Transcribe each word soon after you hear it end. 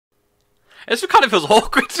This kind of feels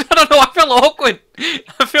awkward. I don't know. I feel awkward.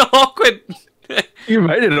 I feel awkward. You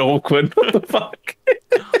made it awkward. What the fuck?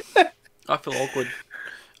 I feel awkward.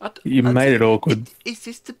 You made it awkward. Is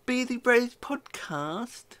this the Beardy Bros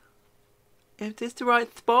podcast? Is this the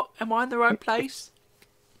right spot? Am I in the right place?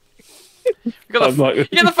 You got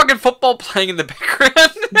the fucking football playing in the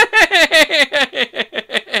background.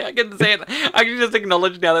 I can say it. I can just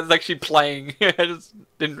acknowledge now that it's actually playing. I just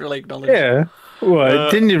didn't really acknowledge. Yeah. Well,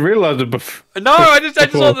 didn't you realise it before? No, I just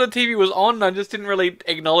saw that the TV was on. I just didn't really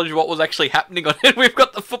acknowledge what was actually happening on it. We've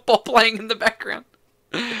got the football playing in the background.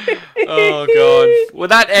 Oh god. With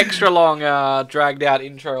that extra long dragged out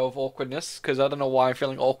intro of awkwardness, because I don't know why I'm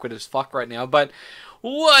feeling awkward as fuck right now, but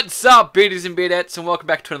what's up, Beardies and Beardettes, and welcome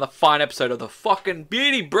back to another fine episode of the fucking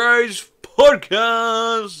Beardy Bros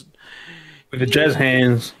podcast. With the jazz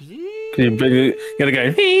hands. You gotta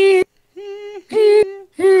go.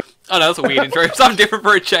 Oh no, that's a weird intro. Something different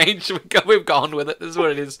for a change. We've gone with it. This is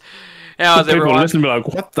what it is. How's People everyone? listen and be like,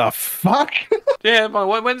 what the fuck? Yeah,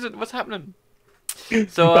 when's it? What's happening?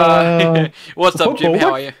 So, what's up, Jim?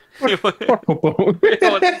 How are you?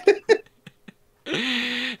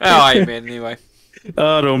 How are you, man? Anyway.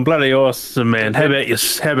 Oh, doing bloody awesome, man. How about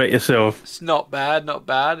yourself? It's not bad, not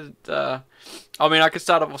bad. I mean, We'll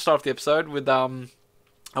start off the episode with a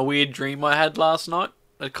weird dream I had last night.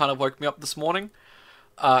 It kind of woke me up this morning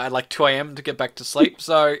at like 2 a.m. to get back to sleep.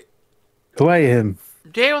 So 2 a.m.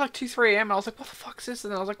 Yeah, it was like 2, 3 a.m. I was like, what the fuck's this?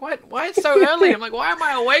 And I was like, why it's so early? I'm like, why am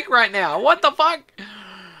I awake right now? What the fuck?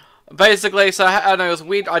 Basically, so I don't know, it was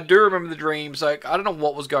weird. I do remember the dream, so I don't know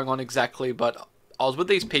what was going on exactly, but I was with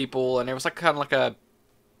these people, and it was like kind of like a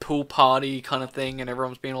pool party kind of thing, and everyone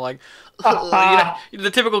was being like, you know, the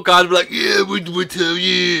typical guys would be like, yeah, we tell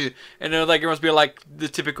you. And then like everyone's being like the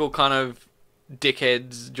typical kind of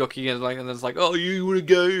dickheads jockey, and like, and it's like, oh, you want to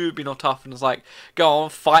go? Being all tough, and it's like, go on,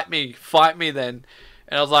 fight me then.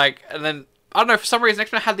 And I was like, and then I don't know, for some reason,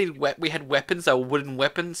 next time I had we had weapons, they were wooden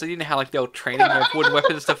weapons, so you know how like they were training with wooden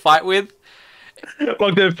weapons to fight with.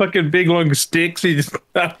 Like they're fucking big long sticks, you just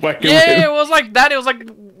whack them with. Yeah, it was like that. It was like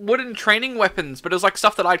wooden training weapons, but it was like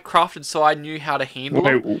stuff that I'd crafted, so I knew how to handle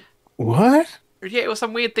them. Wait, what? Yeah, it was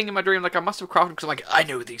some weird thing in my dream. Like I must have crafted because I'm like, I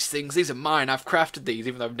know these things. These are mine. I've crafted these,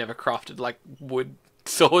 even though I've never crafted like wood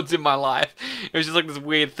swords in my life. It was just like this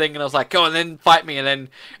weird thing, and I was like, go and then fight me. And then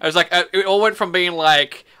I was like, it all went from being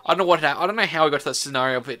like, I don't know how we got to that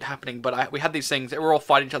scenario of it happening, but we had these things that were all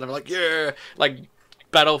fighting each other. We're like, yeah, like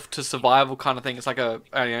battle to survival kind of thing. It's like a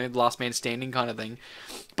last man standing kind of thing.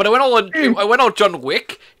 But I went all John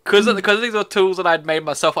Wick because these are tools that I'd made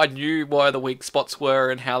myself. I knew where the weak spots were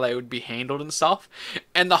and how they would be handled and stuff.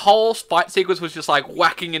 And the whole fight sequence was just like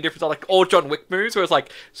whacking in different, like all John Wick moves, where it's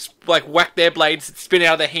like whack their blades, spin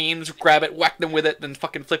out of their hands, grab it, whack them with it, then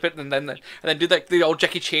fucking flip it, and then do like the old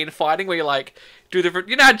Jackie Chan fighting where you like do different.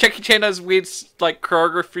 You know how Jackie Chan does weird like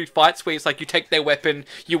choreography fights where it's like you take their weapon,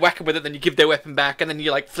 you whack them with it, then you give their weapon back, and then you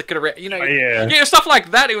like flick it around. You know, yeah, stuff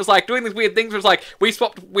like that. It was like doing these weird things. Where it's like we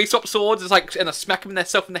swapped swords. It's like and I smack them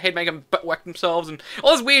themselves in the head, make them whack themselves, and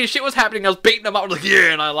all this weird shit was happening. I was beating them up. I was like,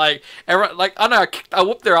 yeah, and I like I don't know, I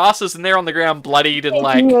whooped their asses, and they're on the ground bloodied and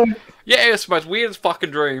like, yeah, it was the most weirdest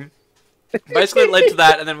fucking dream. Basically, it led to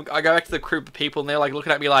that, and then I go back to the group of people, and they're like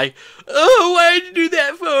looking at me like, "Oh, why did you do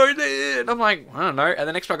that for?" And I'm like, I don't know. And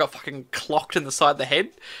the next time I got fucking clocked in the side of the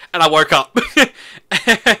head, and I woke up.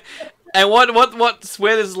 And what's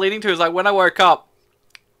where this is leading to is like when I woke up,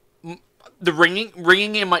 the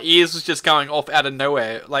ringing in my ears was just going off out of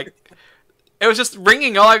nowhere. Like it was just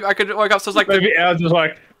ringing. I could wake up, so it's like maybe I was just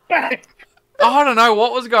like. I don't know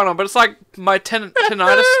what was going on, but it's like my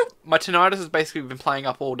tinnitus. My tinnitus has basically been playing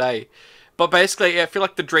up all day. But basically, I feel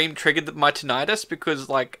like the dream triggered my tinnitus because,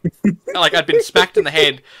 like I'd been smacked in the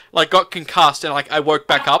head, like got concussed, and like I woke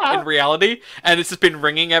back up in reality, and it's just been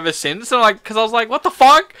ringing ever since. And like, because I was like, what the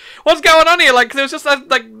fuck? What's going on here? Like, there was just like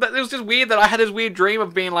it was just weird that I had this weird dream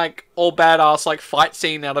of being like all badass, like fight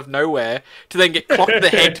scene out of nowhere, to then get clocked in the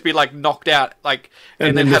head to be like knocked out, like,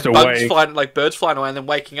 and then have birds flying away, and then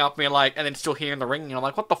waking up and like, and then still hearing the ringing. And I'm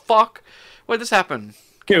like, what the fuck? Where did this happen?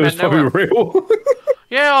 It was probably real.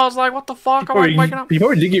 Yeah, I was like, what the fuck? I'm like waking up. You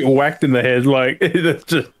probably did get whacked in the head, like, that's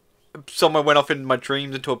just... Someone went off in my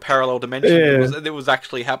dreams into a parallel dimension. Yeah. It was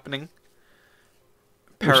actually happening.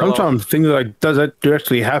 Sometimes things like that do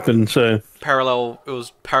actually happen, so... It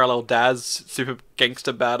was parallel Daz, super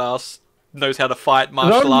gangster badass, knows how to fight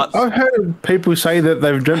martial arts. I've heard people say that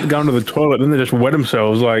they've dreamt going to the toilet and they just wet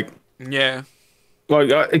themselves, like... Yeah. Like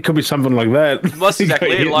it could be something like that. That's exactly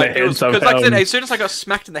Hit it. in Like the it head was because, like I somehow. said, as soon as I got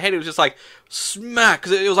smacked in the head, it was just like smack.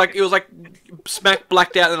 Because it was like smack,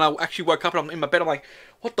 blacked out, and I actually woke up and I'm in my bed. I'm like,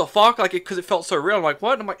 what the fuck? Like, because it felt so real. I'm like,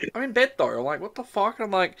 what? And I'm like, I'm in bed though. I'm like, what the fuck? And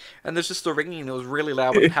I'm like, and there's just the ringing. It was really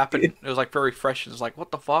loud when it happened. It was like very fresh. And it was like,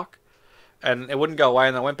 what the fuck? And it wouldn't go away.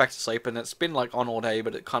 And I went back to sleep. And it's been like on all day,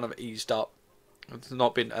 but it kind of eased up. It's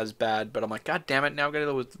not been as bad. But I'm like, god damn it! Now I'm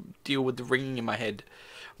gonna deal with the ringing in my head.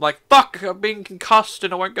 I'm like, fuck! I'm being concussed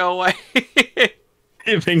and it won't go away.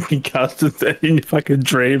 You've been concussed in your fucking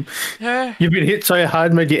dream. Yeah. You've been hit so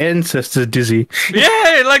hard, made your ancestors dizzy.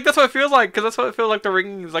 Yeah, like that's what it feels like, because that's what it feels like. The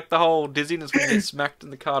ringing is like the whole dizziness when you get smacked in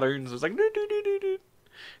the cartoons. It's like doo, doo, doo, doo, doo.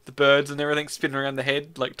 The birds and everything spinning around the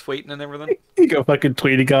head, like tweeting and everything. You got fucking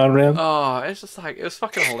Tweety going around. Oh, it's just like, it was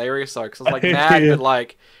fucking hilarious though, because I was like mad, but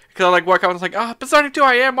like, because I like woke up and I was like, oh, it's only 2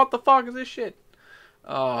 a.m. What the fuck is this shit?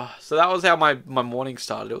 Oh, so that was how my morning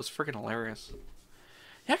started. It was freaking hilarious.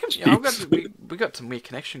 How come we got some weird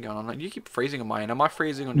connection going on? Like, you keep freezing on my end. Am I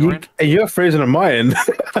freezing on your end? You're freezing on my end.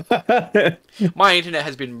 My internet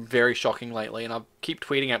has been very shocking lately, and I keep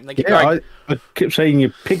tweeting at them. They keep Yeah, going, I kept saying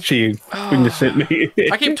your picture you when you sent me.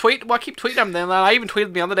 I keep tweeting them. Then I even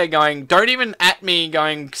tweeted the other day going, "Don't even at me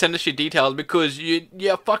going, send us your details because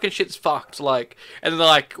your fucking shit's fucked." Like, and they're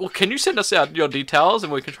like, "Well, can you send us out your details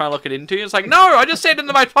and we can try and look it into?" It's like, no, I just sent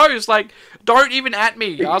into my post. Like, don't even at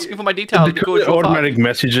me asking for my details because you're automatic fucked.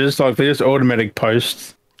 messages, like they're just automatic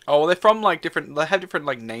posts. Oh, well, they're from like different. They have different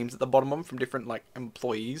like names at the bottom of them from different like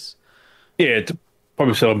employees. Yeah, it's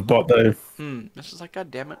probably still a bot though. It's just like, god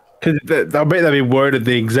damn it. Because I bet they'll be worded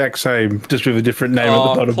the exact same, just with a different name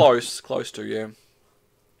at the bottom. Close to, yeah.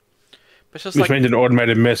 But it's just Which like means an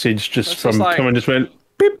automated message just It's from just like- someone just went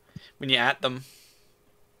beep. when you at them.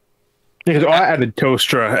 Because I added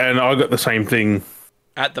Telstra and I got the same thing.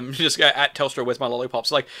 At them, you just go at Telstra. Where's my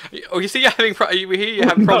lollipops? Like, oh, you see, you're having we hear you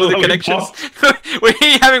having problems with connections. We hear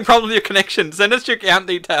you having problems with your connections. Send us your account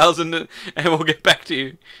details, and we'll get back to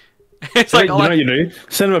you. It's like, You know what you do?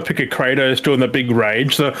 Send them a pic of Kratos doing the big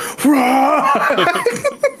rage. So,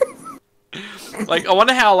 like, I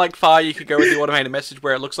wonder how like far you could go with the automated message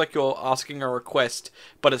where it looks like you're asking a request,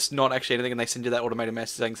 but it's not actually anything, and they send you that automated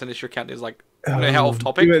message saying, "Send us your account." Is like, you know how off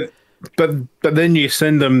topic. yeah, but then you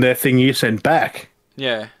send them their thing you sent back,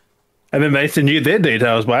 Yeah. and then they send you their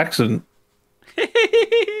details by accident.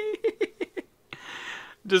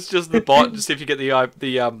 just the bot. Just see if you get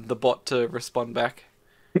the bot to respond back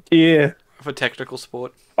Yeah. for technical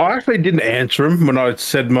support. I actually didn't answer him when I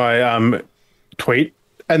said my tweet,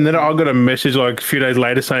 and then I got a message like a few days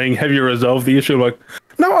later saying, "Have you resolved the issue?" I'm like,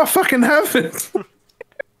 no, I fucking haven't.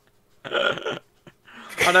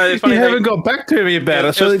 I know it's funny. You haven't got back to me about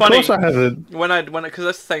it, so was of funny. course I haven't. Because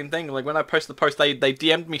that's the same thing. Like when I posted the post, they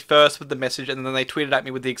DM'd me first with the message, and then they tweeted at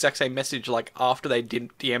me with the exact same message like after they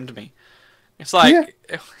DM'd me. It's like,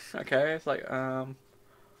 okay, it's like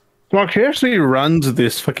Like, who actually runs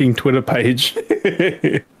this fucking Twitter page?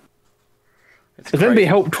 it's It's meant to be crazy.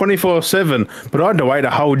 help 24/7, but I had to wait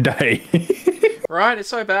a whole day. Right, it's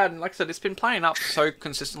so bad, and like I said, it's been playing up so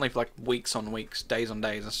consistently for like weeks on weeks, days on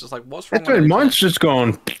days. It's just like, what's wrong with it? Mine's just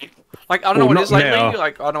gone. Like, I don't know Well, what it is not lately. now.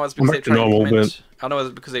 Like, I don't know it's because I'm they're back to trying to normal, implement. I don't know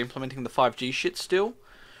it's because they're implementing the 5G shit still,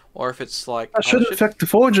 or if it's like. That shouldn't affect the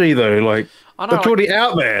 4G though. Like, I don't that's know. already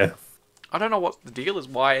out there. I don't know what the deal is.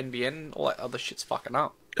 Why NBN all that other shit's fucking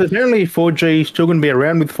up. Because apparently 4G is still going to be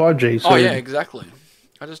around with 5G. So, Oh yeah, exactly.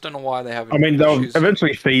 I just don't know why they haven't. I mean, they'll issues.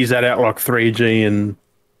 eventually phase that out like 3G and.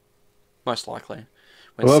 Most likely.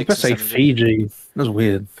 When Well, 6 let's or say 7G. Fiji. That's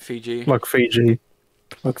weird. Fiji. Like Fiji.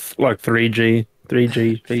 Like 3G. 3G.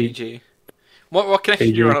 Fiji. Fiji. What connection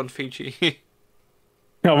Fiji. you on Fiji?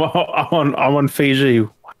 I'm on Fiji.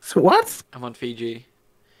 What? I'm on Fiji.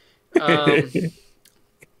 I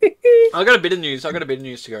got a bit of news.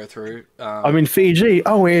 To go through. I'm in Fiji.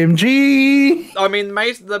 OMG. I mean,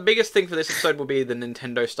 the biggest thing for this episode will be the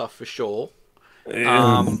Nintendo stuff for sure.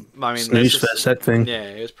 I mean, Snooze fest, that thing. yeah,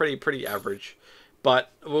 it was pretty average,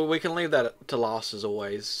 but we can leave that to last as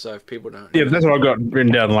always. So if people don't, Yeah, that's what I got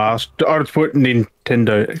written down last. I just put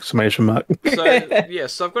Nintendo exclamation mark. So yeah,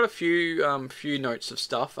 so I've got a few notes of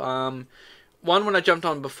stuff. One when I jumped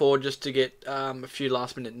on before just to get a few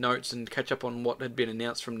last minute notes and catch up on what had been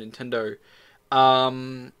announced from Nintendo.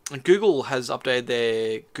 Google has updated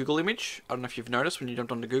their Google image. I don't know if you've noticed when you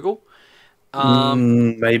jumped onto Google.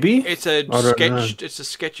 Maybe It's a I don't know. sketch. It's a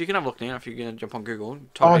sketch. You can have a look now if you're gonna jump on Google.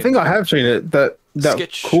 Oh, I think I have seen it. That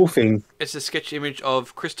Sketch. cool thing. It's a sketch image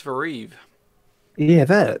of Christopher Reeve. Yeah,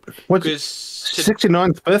 that. What's Because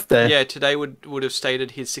 69th birthday? yeah, today would have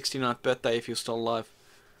stated his 69th birthday if he was still alive.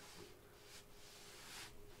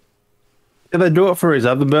 Did they do it for his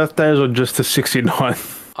other birthdays or just the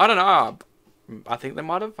 69th? I don't know. I think they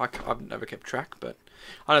might have. I've never kept track, but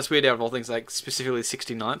I know it's weird out of all things, like specifically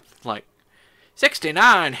 69th. Like,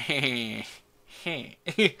 69!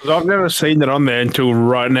 I've never seen it on there until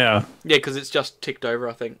right now. Yeah, because it's just ticked over,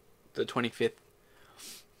 I think, the 25th.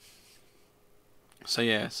 So,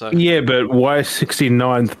 yeah, so... Yeah, but why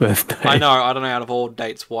 69th birthday? I know, I don't know out of all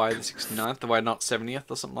dates why the 69th, why not 70th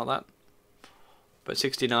or something like that. But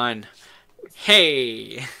 69...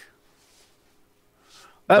 Hey!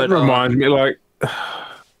 That reminds me, like...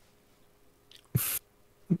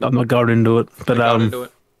 I'm not going into it, but... into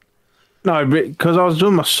it. No, because I was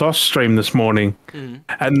doing my sauce stream this morning,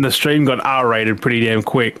 and the stream got R-rated pretty damn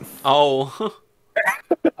quick. Oh.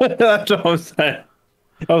 That's what I'm saying.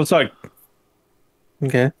 I was like...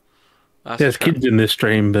 Okay. There's kids in this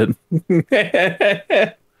stream, but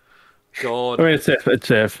God. I mean, it's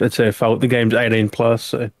their fault. The game's 18 plus,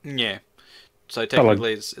 so yeah. So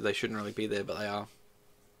technically, they shouldn't really be there, but they are.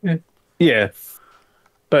 Yeah.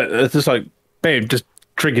 But it's just like bam, just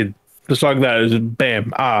triggered, just like that. It's just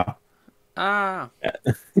bam, So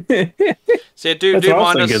yeah,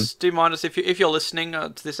 do mind us if you're listening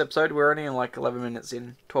to this episode. We're only in like 12 minutes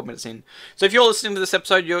in. So if you're listening to this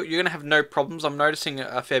episode, you're gonna have no problems. I'm noticing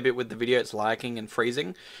a fair bit with the video. It's lagging and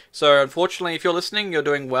freezing. So unfortunately, if you're listening, you're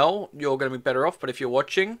doing well. You're gonna be better off. But if you're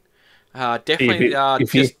watching, definitely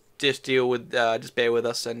just deal with just bear with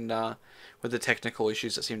us and with the technical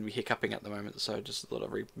issues that seem to be hiccuping at the moment. So just thought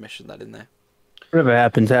I'd mention that in there. Whatever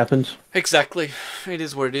happens, happens. Exactly. It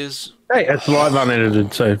is what it is. Hey, it's live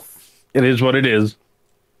unedited, so it is what it is.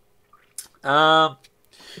 Another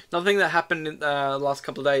thing that happened in the last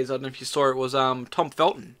couple of days, I don't know if you saw it, was Tom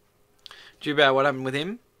Felton. Do you know what happened with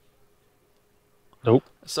him? Nope.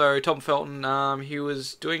 So Tom Felton, he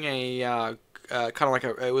was doing a kind of like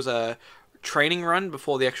it was a training run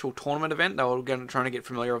before the actual tournament event. They were trying to get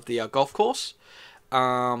familiar with the golf course.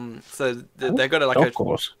 So they got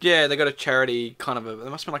they got a charity there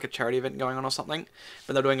must have been like a charity event going on or something,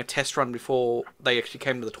 but they're doing a test run before they actually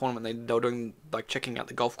came to the tournament. They were doing like checking out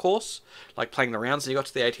the golf course, like playing the rounds, and he got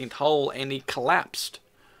to the 18th hole and he collapsed.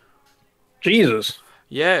 Jesus.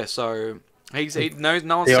 Yeah, so no one's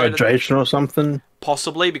dehydration or something.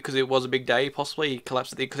 Possibly because it was a big day. Possibly he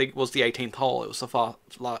collapsed because it was the 18th hole. It was the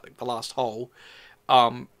last hole.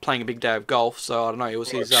 Playing a big day of golf, so I don't know. It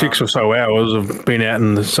was his 6 or so hours of being out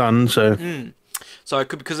in the sun, so. So it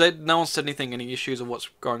could because no one said any issues of what's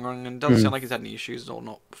going on, and it doesn't sound like he's had any issues or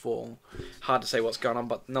not before. Hard to say what's going on,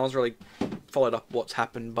 but no one's really followed up what's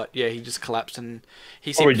happened. But yeah, he just collapsed and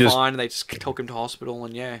he seemed fine. And they just took him to hospital,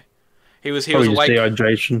 and yeah, he was awake.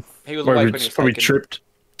 Dehydration. He was awake when he was probably tripped.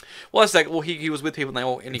 Well, that's like he was with people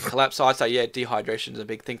and he collapsed. So I'd say dehydration is a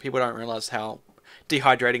big thing. People don't realize how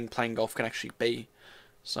dehydrating playing golf can actually be.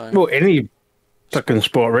 So well, any fucking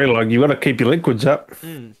sport, really, like you got to keep your liquids up.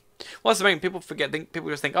 Well, that's the thing. People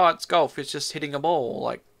people just think, oh, it's golf. It's just hitting a ball.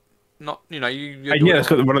 Like, not you. And yeah, it's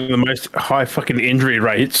got one of the most high fucking injury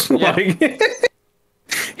rates. Yeah. Like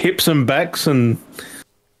hips and backs and.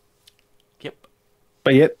 Yep.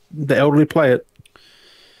 But yet the elderly play it.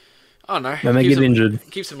 Oh no. And they get injured.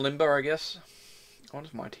 Keeps them limber, I guess. I wonder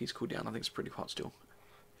if my tea's cooled down. I think it's pretty hot still.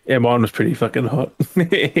 Yeah, mine was pretty fucking hot.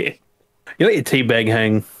 You let your tea bag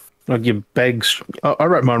hang, like your bags. I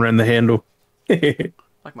wrap mine around the handle.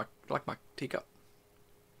 like my teacup.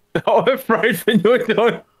 Oh, I'm afraid when you were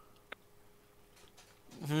doing.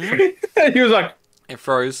 He was like, it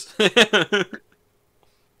froze.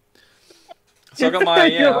 So I got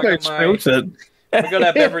my we got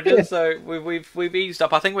our beverages, so we've eased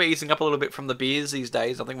up. I think we're easing up a little bit from the beers these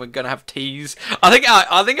days. I think we're gonna have teas. I think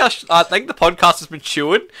the podcast has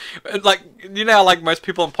matured. Like how like most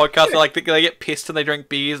people on podcasts, they get pissed and they drink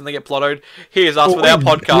beers and they get blottoed. Here's us with our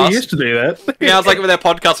podcast. We used to do that. Yeah, it's like with our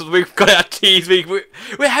podcast, we've got our teas.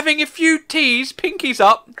 We're having a few teas, pinkies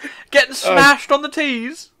up, getting smashed on the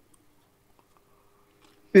teas.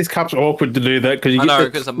 This cup's awkward to do that because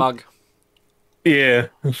because a mug. Yeah,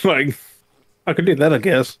 like. I could do that, I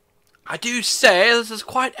guess. I do say this is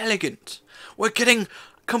quite elegant. We're getting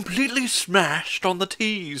completely smashed on the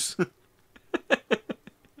teas.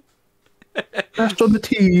 Smashed on the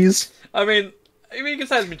teas. I mean, you can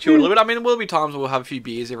say it's matured a little bit. I mean, there will be times we'll have a few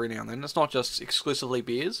beers every now and then. It's not just exclusively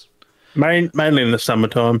beers. Mainly in the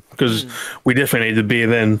summertime, because we definitely need the beer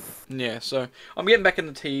then. Yeah, so I'm getting back in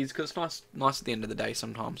the teas because it's nice at the end of the day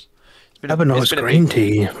sometimes. Have a nice green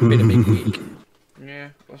tea. It's been a big week. Yeah,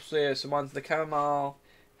 so mine's the chamomile,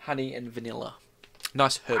 honey, and vanilla.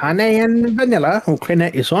 Nice herbal. Honey and vanilla will clean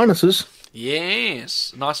out your sinuses.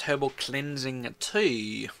 Yes, nice herbal cleansing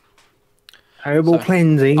tea. Herbal So-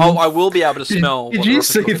 cleansing. Oh, I will be able to smell. Did what the you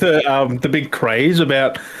rest of see the big craze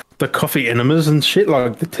about the coffee enemas and shit,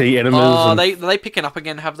 like the tea enemas? Oh, And... are they picking up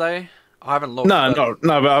again? Have they? I haven't looked. No, But...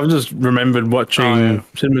 no, but I've just remembered watching Oh, yeah.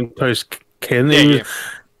 Cinnamon Toast Ken. Yeah, He was yeah.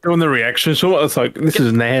 doing the reaction shot. It's like, this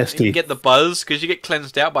is You nasty. get the buzz because you get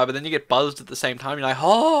cleansed out by, but then you get buzzed at the same time. You're like,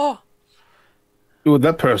 oh, Who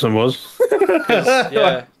that person was. 'cause,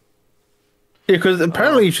 yeah. Yeah, because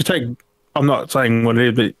apparently you should take. I'm not saying what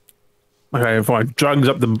it is, but okay, fine. Drugs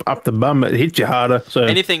up the bum, it hits you harder. So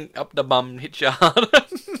Anything up the bum hits you harder.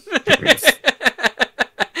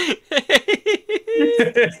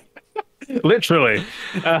 literally,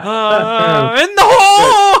 In the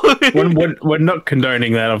hole. we're not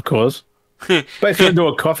condoning that, of course. But if you do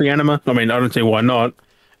a coffee enema, I mean, I don't see why not.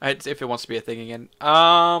 It's if it wants to be a thing again.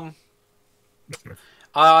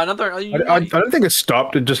 Another. I don't think it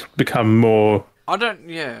stopped. It just become more. I don't.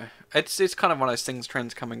 Yeah, it's kind of one of those things.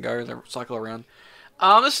 Trends come and go. They cycle around.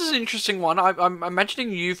 This is an interesting one. I'm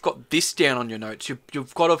imagining you've got this down on your notes.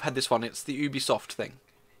 You've got to have had this one. It's the Ubisoft thing.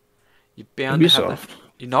 You're bound to have Ubisoft. it.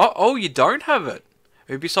 You're not. Oh, you don't have it.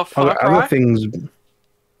 Ubisoft Far Other Cry. things.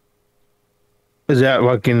 Is that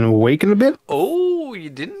like in a week and a bit? Oh, you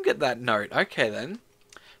didn't get that note. Okay then.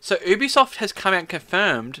 So Ubisoft has come out and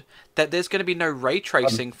confirmed that there's going to be no ray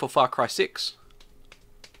tracing for Far Cry 6.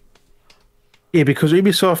 Yeah, because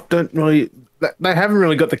Ubisoft don't really. They haven't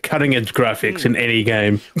really got the cutting edge graphics in any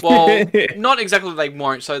game. Well, not exactly. They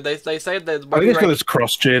won't. So they say there's. I think it's got this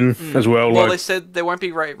cross gen as well. Well, like, they said there won't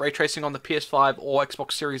be ray tracing on the PS5 or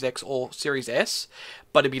Xbox Series X or Series S,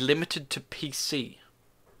 but it'll be limited to PC.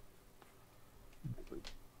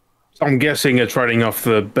 I'm guessing it's running off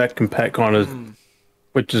the back and pack kind of,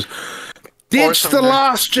 which is ditch something the there.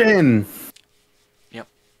 last gen. Yep,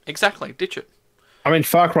 exactly. Ditch it. I mean,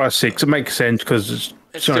 Far Cry 6, it makes sense because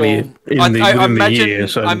it's Still, only within the year,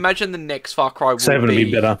 so I imagine the next Far Cry will 7 will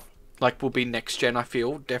be better. Will be next gen. I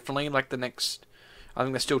feel definitely like the next. I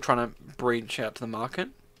think they're still trying to branch out to the market.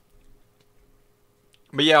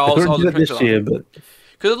 But yeah, I They was did it this year, but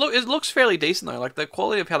because it looks fairly decent though. Like the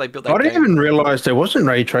quality of how they built that I didn't game. even realize there wasn't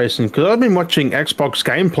ray tracing because I've been watching Xbox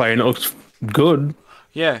gameplay and it looks good.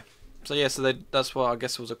 Yeah. So yeah, that's why I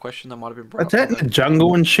guess it was a question that might have been brought It's up. out in the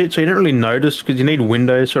jungle and shit, so you don't really notice because you need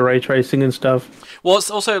windows for ray tracing and stuff. Well, it's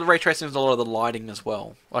also ray tracing is a lot of the lighting as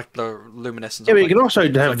well, like the luminescence. Yeah, of, but you like, can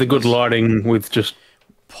also have the good lighting with just.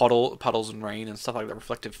 puddles and rain and stuff like that,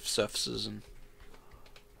 reflective surfaces and.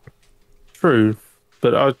 True,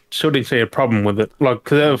 but I still didn't see a problem with it. Like,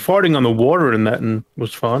 because they were fighting on the water and that, and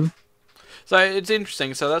was fine. So it's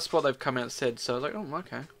interesting. So that's what they've come out and said. So I was like, oh,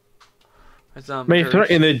 okay. It's, I mean, it's not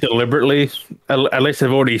in there deliberately. At least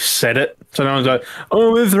they've already said it. So no one's like,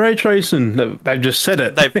 "Oh, it's ray tracing." They've just said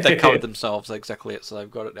it. they covered themselves exactly it, so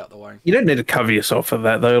they've got it out the way. You don't need to cover yourself for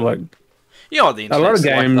that though. Like You know what the a lot of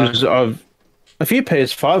internet's games, a few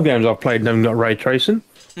PS5 games I've played haven't got ray tracing.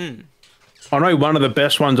 I know one of the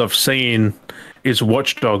best ones I've seen is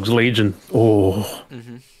Watch Dogs Legion. Oh,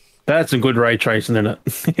 that's a good ray tracing in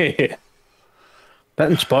it. That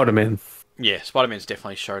and Spider-Man. Yeah, Spider-Man's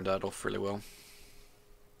definitely showed that off really well.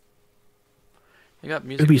 They got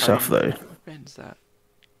music. Ubisoft playing. though. What band's that?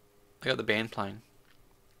 They got the band playing.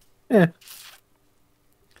 Yeah.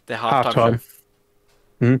 Their halftime.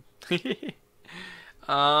 show.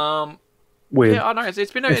 Weird. Yeah, I know. It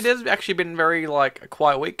has actually been very like a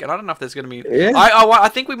quiet week, and I don't know if there's going to be. Yeah. I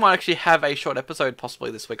think we might actually have a short episode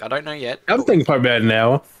possibly this week. I don't know yet. I'm thinking probably about an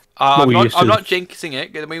hour. I'm we not used to. jinxing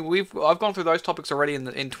it. I mean, I've gone through those topics already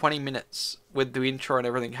in 20 minutes with the intro and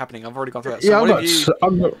everything happening. I've already gone through that. So Yeah,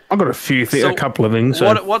 I've got a couple of things.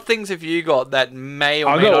 So. What things have you got that may or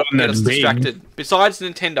I may got not one get that's us big. distracted? Besides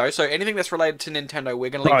Nintendo, so anything that's related to Nintendo, we're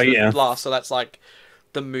going to link to last. So that's like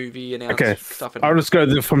the movie announcement Okay, stuff. I'll just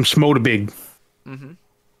go from small to big.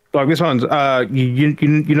 Like this one's,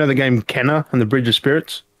 you know the game Kenna and the Bridge of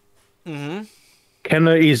Spirits?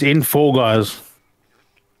 Kenna is in Fall Guys.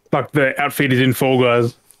 Like the outfit is in Fall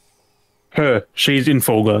Guys. She's in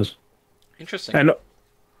Fall Guys. Interesting.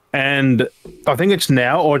 And I think it's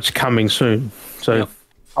now or it's coming soon. So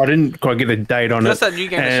I didn't quite get a date on it. That's that new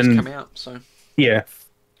game that's just come out. So yeah,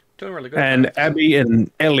 doing really good. and Abby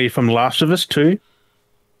and Ellie from Last of Us 2,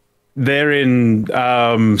 they're in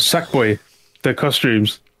Sackboy, the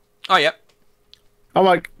costumes. Oh, yep. I'm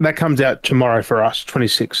like, that comes out tomorrow for us,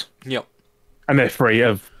 26. Yep. And they're free,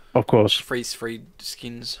 of course. Free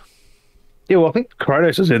skins. Yeah, well, I think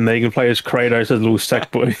Kratos is in there. You can play as Kratos as a little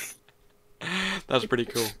Sackboy. That's pretty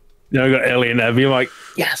cool. You know, I got Ellie and Abby. I'm like,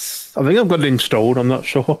 yes. I think I've got it installed. I'm not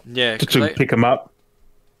sure. Yeah. Just to pick them up.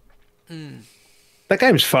 That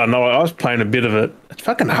game's fun. I was playing a bit of it. It's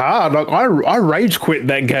fucking hard. Like I rage quit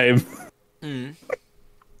that game. Mm.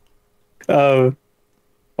 Uh,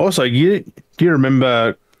 Also, do you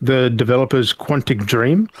remember the developers Quantic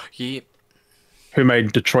Dream, Yeah. who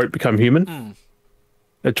made Detroit Become Human? Mm.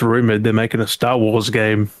 It's rumored they're making a Star Wars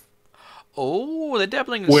game, Oh, they're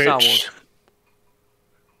dabbling in Star which Wars.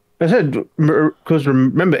 I said because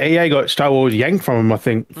remember EA got Star Wars yanked from them. I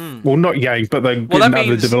think. Mm. Well, not yanked, but they Well, that getting other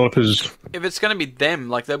means developers. if it's going to be them,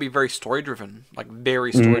 like they'll be very story driven, like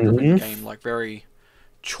very story driven game, like very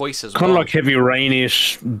choice as Kind of well. like Heavy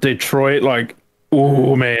Rain-ish, Detroit. Like,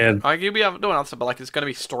 oh man, Like you'll be able to do other stuff, but like it's going to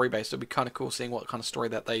be story based. It'll be kind of cool seeing what kind of story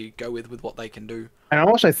that they go with what they can do. and I'm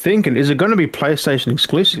also thinking, is it going to be PlayStation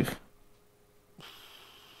exclusive?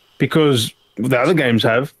 Because the other games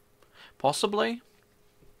have. Possibly.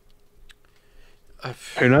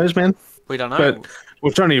 Who knows, man? We don't know. But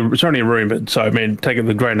well, it's only rumored, so I mean, take it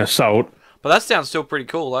with a grain of salt. But that sounds still pretty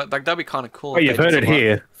cool. Like that'd be kind of cool. Oh, you've heard it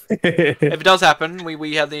here. If it does happen,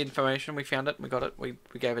 we had the information, we found it, we got it, we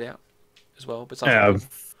gave it out as well. But I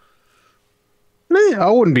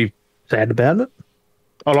wouldn't be sad about it.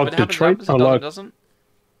 I like Detroit. I like doesn't.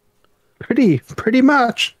 Pretty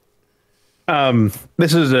much.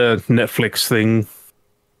 This is a Netflix thing,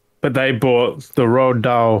 but they bought the Roald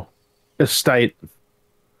Dahl estate.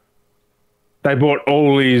 They bought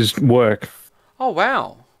all his work. Oh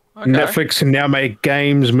wow! Okay. Netflix can now make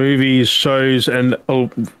games, movies, shows, and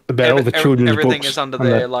all the children's everything books. is under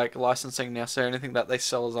their like licensing now, so anything that they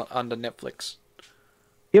sell is under Netflix.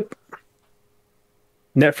 Yep.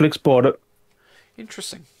 Netflix bought it.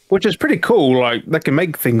 Interesting. Which is pretty cool. Like, they can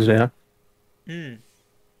make things now.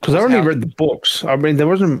 Because I only read the books. I mean, there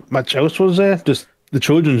wasn't much else, was there? Just the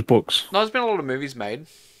children's books. No, there's been a lot of movies made.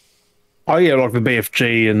 Oh, yeah, like the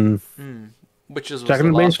BFG and... Witches was Jack the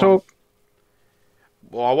and the last one. Beanstalk?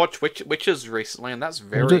 Well, I watched Witches recently, and that's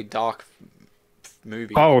very dark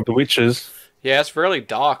movie. Oh, The Witches. Yeah, it's really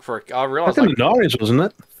dark for. I realized That's in the 90s, wasn't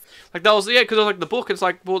it? like that was because like the book. It's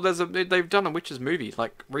like well, they've done a Witches movie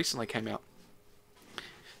like recently came out.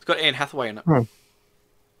 It's got Anne Hathaway in it.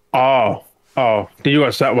 Oh. Did you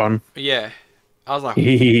watch that one? Yeah, I was like,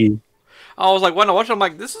 Yeah. when I watched it, I'm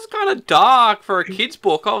like, this is kind of dark for a kid's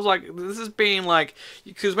book. I was like, this is being like,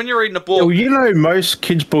 because when you're reading a book, Well, you know, most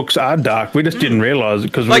kids' books are dark. We just didn't realise it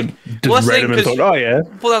because Like, we just read them and thought, oh, yeah.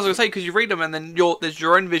 well, I was gonna say because you read them and then there's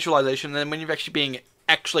your own visualization, and then when you've actually being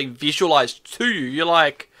actually visualized to you, you're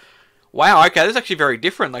like, wow, okay, this is actually very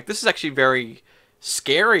different. Like, this is actually very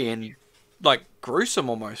scary and like gruesome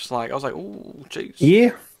almost. Like, I was like, oh, jeez.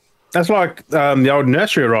 Yeah. That's like the old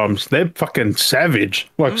nursery rhymes. They're fucking savage,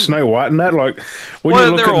 like Snow White and that. Like when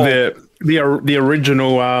you look at the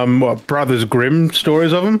original Brothers Grimm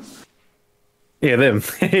stories of them. Yeah, them.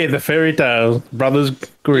 Yeah, the fairy tales, Brothers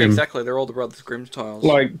Grimm. Yeah, exactly. They're all the Brothers Grimm styles.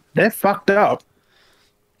 Like they're fucked up.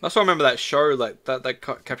 That's why I remember that show. Like that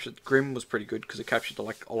captured Grimm was pretty good because it captured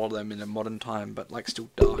like a lot of them in a modern time, but like still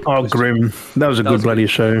dark. Oh, Grimm. That was a good bloody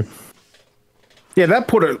show. Yeah, that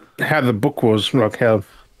put it how the book was, like how.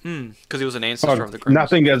 Because he was an ancestor of the Grimms.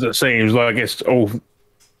 Nothing as it seems. Like it's all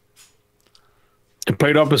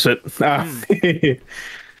complete opposite.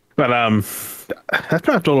 But that's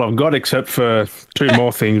not all I've got except for two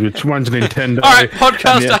more things. Which one's Nintendo. All right,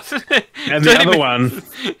 podcast. And the other one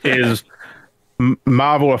is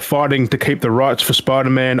Marvel are fighting to keep the rights for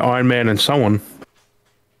Spider-Man, Iron Man, and so on.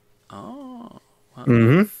 Oh.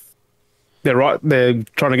 Wow. They're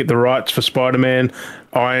trying to get the rights for Spider-Man,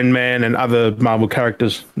 Iron Man, and other Marvel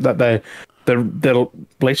characters that their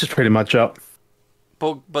lease is pretty much up.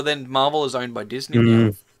 But then Marvel is owned by Disney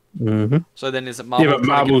now. So then is it Marvel? Yeah, but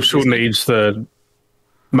Marvel still needs the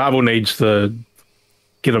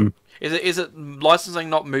get them. Is it licensing,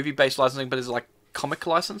 not movie-based licensing, but is it like comic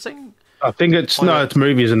licensing? I think it's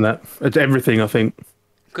movies and that. It's everything. I think.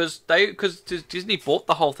 Because Disney bought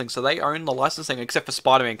the whole thing, so they own the licensing, except for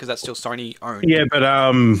Spider-Man, because that's still Sony owned. Yeah, but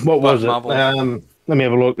what was Marvel. it? Let me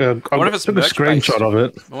have a look. I wonder if it's took a screenshot of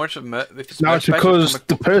it. I wonder if it's No, it's because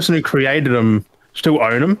the person who created them still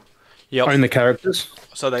own them. Yep. Own the characters.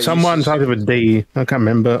 So Someone started with a D. I can't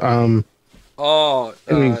remember. Get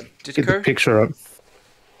the Ditko? picture up.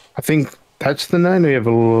 I think that's the name. Let me have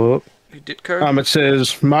a look. Ditko? It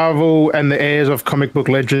says Marvel and the heirs of comic book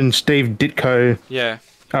legend Steve Ditko Yeah.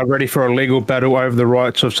 are ready for a legal battle over the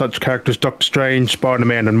rights of such characters Doctor Strange,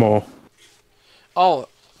 Spider-Man, and more. Oh,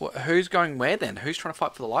 who's going where then? Who's trying to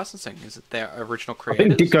fight for the licensing? Is it their original I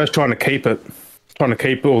creators? think Ditko's trying to keep it. Trying to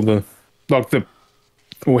keep all the...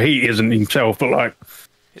 Well, he isn't himself, but like...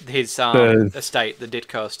 His estate, the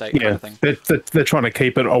Ditko estate kind of thing. They're trying to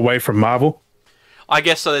keep it away from Marvel. I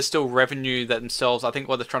guess so. There's still revenue that themselves. I think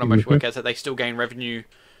what they're trying to work out is that they still gain revenue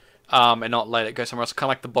and not let it go somewhere else. Kind of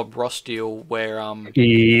like the Bob Ross deal where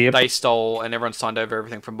Yep. they stole and everyone signed over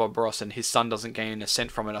everything from Bob Ross, and his son doesn't gain a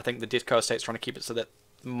cent from it. I think the Ditko estate's trying to keep it so that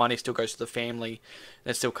money still goes to the family,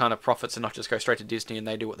 and it still kind of profits and not just go straight to Disney and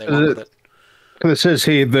they do what they want with it. It says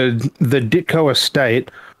here the Ditko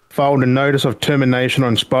estate filed a notice of termination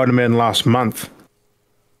on Spider-Man last month.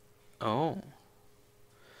 Oh.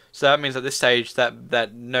 So that means at this stage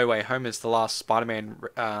that No Way Home is the last Spider-Man.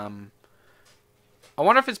 I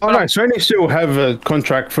wonder if it's. Oh no, Sony still have a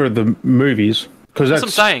contract for the movies because that's what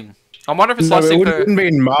I'm saying. I wonder if it's licensing it wouldn't be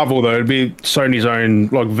in Marvel though. It'd be Sony's own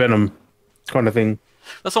like Venom kind of thing.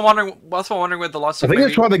 That's what I'm wondering. That's what I'm wondering with the licensing. I think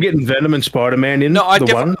that's why they're getting Venom and Spider-Man in. I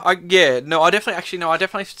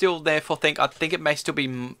definitely still therefore think it may still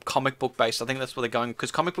be comic book based. I think that's where they're going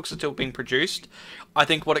because comic books are still being produced. I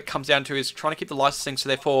think what it comes down to is trying to keep the licensing, so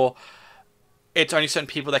therefore it's only certain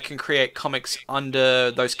people that can create comics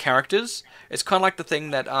under those characters. It's kind of like the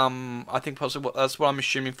thing that I think possibly that's what I'm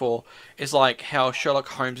assuming for is like how Sherlock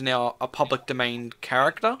Holmes now a public domain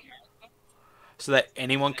character. So that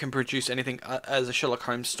anyone can produce anything as a Sherlock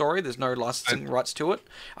Holmes story. There's no licensing rights to it.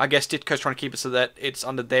 I guess Ditko's trying to keep it so that it's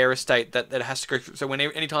under their estate that it has to go through. So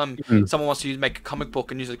anytime someone wants to make a comic book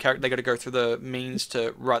and use a character, they got to go through the means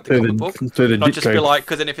to write the comic book. Not just be like,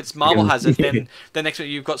 because then if it's Marvel has it, then the next one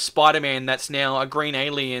you've got Spider-Man that's now a green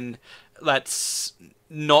alien that's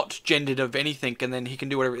not gendered of anything, and then he can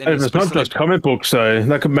do whatever. And it's not just comic books, so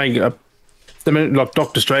they could make like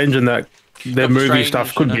Doctor Strange and that their movie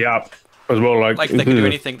stuff could be up. As well, like they could do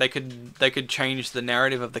anything. They could change the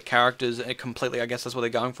narrative of the characters completely. I guess that's what they're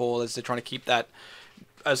going for. Is they're trying to keep that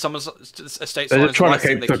as someone's estate. They're trying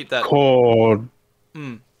to keep that core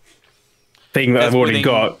thing that they've already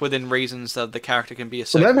got within reasons that the character can be a.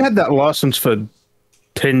 Well, they've had that license for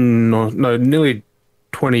nearly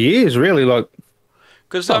 20 years, really. Like,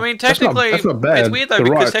 because I mean, technically, that's not bad. It's weird though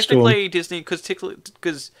because technically Disney,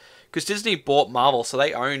 because Disney bought Marvel, so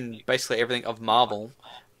they own basically everything of Marvel.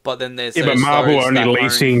 But then there's but Marvel only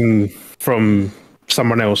leasing from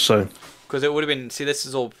someone else, so because it would have been this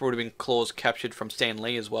is all would have been clause captured from Stan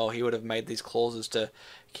Lee as well. He would have made these clauses to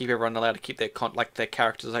keep everyone allowed to keep their their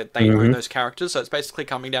characters. Like they own those characters, so it's basically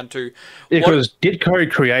coming down to because Ditko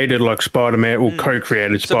created like Spider-Man or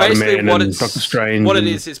co-created Spider-Man and Doctor Strange. What it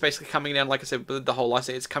is basically coming down, like I said, the whole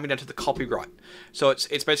license. It's coming down to the copyright. So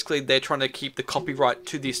it's basically they're trying to keep the copyright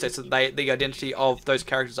to the estate, so that the identity of those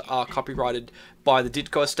characters are copyrighted by the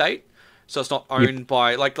Ditko estate. So it's not owned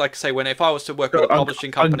by like say if I was to work with a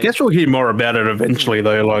publishing company. I guess we'll hear more about it eventually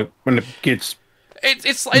though, like when it gets.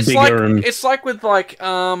 It's like with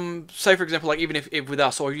say for example, like even if with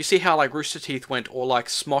us, or you see how like Rooster Teeth went or like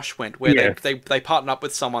Smosh went, where they partner up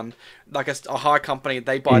with someone like a hire company,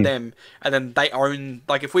 they buy them, and then they own.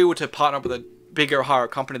 Like if we were to partner up with a bigger hire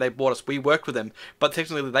company, they bought us, we worked with them, but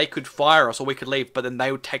technically they could fire us or we could leave, but then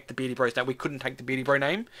they would take the Beardy Bros. Now we couldn't take the Beardy Bro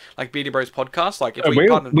name, like Beardy Bros podcast. Like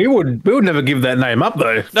if we would never give that name up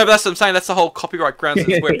though. No, but that's what I'm saying. That's the whole copyright grounds.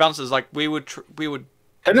 Where it bounces. Like we would.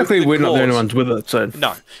 Technically, we're not the only ones with it, so...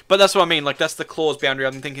 No, but that's what I mean, like, that's the clause boundary.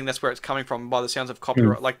 I'm thinking that's where it's coming from by the sounds of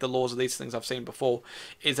copyright, like the laws of these things I've seen before,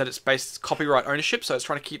 is that it's based copyright ownership, so it's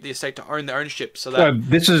trying to keep the estate to own the ownership, so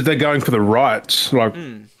that... they're going for the rights, like...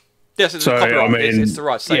 Yes, it's copyright, I mean, it's the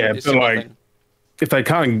rights. But like, if they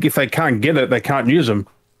can't get it, they can't use them.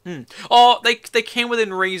 Oh, they can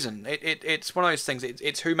within reason. It's one of those things.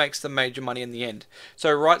 It's who makes the major money in the end.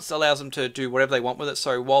 So rights allows them to do whatever they want with it.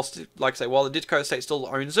 So whilst, like I say, while the Ditko estate still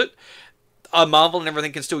owns it, Marvel and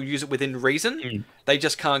everything can still use it within reason. They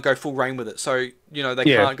just can't go full reign with it. So they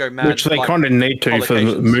can't go mad. Which they kind of need to for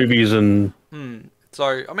movies and.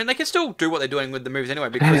 So, I mean, they can still do what they're doing with the movies anyway,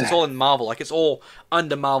 because it's all in Marvel. Like, it's all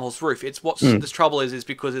under Marvel's roof. It's what's this trouble is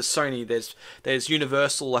because there's Sony, there's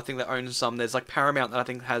Universal, I think, that owns some. There's, like, Paramount that I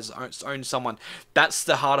think owns someone. That's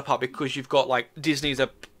the harder part, because you've got, like, Disney's a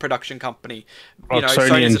production company.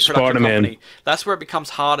 Sony's a production company. That's where it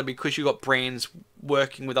becomes harder, because you've got brands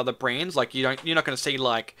working with other brands. Like, you're not going to see,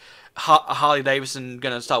 like, Harley Davidson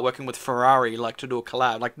going to start working with Ferrari, like, to do a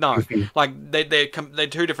collab. Like, no. Like, they're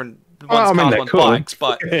two different... One's cars, one's bikes,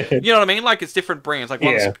 but you know what I mean? Like, it's different brands. Like,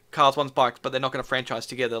 one's cars, one's bikes, but they're not going to franchise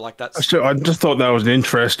together. Like, that's... I just thought that was an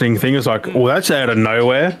interesting thing. It's like, that's out of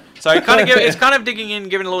nowhere. So it's kind of digging in,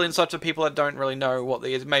 giving a little insight to people that don't really know what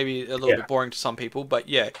the is. Maybe a little bit boring to some people, but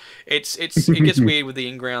it gets weird with the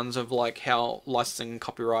in-grounds of, like, how licensing,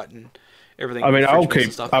 copyright, and everything. I mean, I'll keep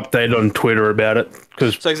updated on Twitter about it.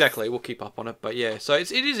 So exactly, we'll keep up on it. But yeah, so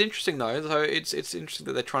it is interesting though. So it's interesting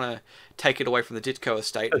that they're trying to take it away from the Ditko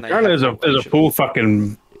estate. And there's a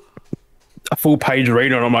full page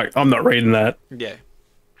read on. I'm like, I'm not reading that. Yeah,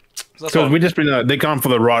 because we just been they're going for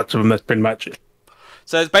the rights of them. That's pretty much it.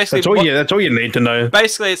 So it's basically That's all you need to know.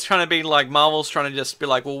 Basically, it's trying to be like Marvel's trying to just be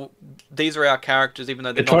like, well, these are our characters, even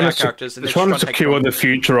though they're not our characters. And they're trying to secure the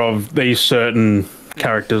future of these certain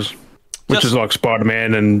characters, which is like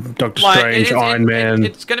Spider-Man and Doctor Strange, Iron Man.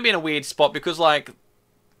 It's going to be in a weird spot because like.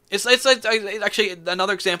 It's actually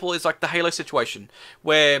another example is like the Halo situation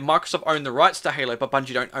where Microsoft own the rights to Halo, but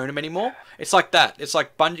Bungie don't own them anymore. It's like that. It's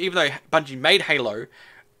like Bungie, even though Bungie made Halo,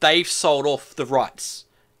 they've sold off the rights.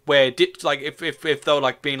 Where like if they were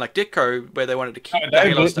like being like Ditko, where they wanted to keep the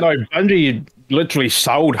Halo stuff. No, Bungie literally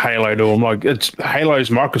sold Halo to them. Like it's Halo's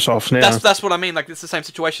Microsoft's now. That's what I mean. Like it's the same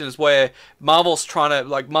situation as where Marvel's trying to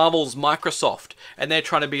like Marvel's Microsoft, and they're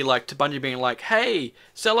trying to be like to Bungie being like, hey,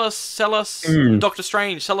 sell us Doctor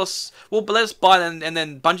Strange, sell us. Well, but let's buy them, and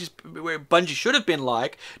then Bungie should have been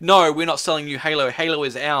like, no, we're not selling you Halo. Halo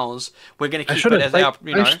is ours. We're going to keep it as our.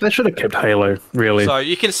 They should have kept Halo, really. So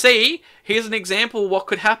you can see. Here's an example of what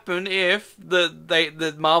could happen if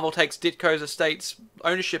the Marvel takes Ditko's estate's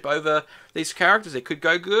ownership over these characters. It could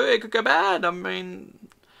go good, it could go bad. I mean,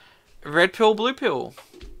 red pill, blue pill.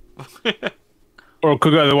 Or it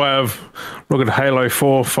could go the way of look at Halo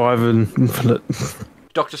 4, 5, and Infinite.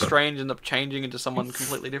 Doctor Strange ends up changing into someone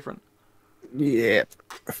completely different. Yeah.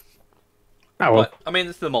 Oh well. But, I mean,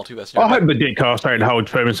 it's the multiverse. I hope the Ditko stayed hold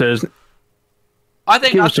firm and says.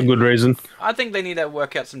 Give us a good reason. I think they need to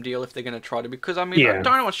work out some deal if they're going to try to, because I mean, I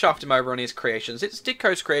don't want to shaft him over on his creations. It's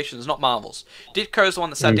Ditko's creations, not Marvel's. Ditko's the one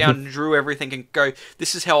that sat down and drew everything and go,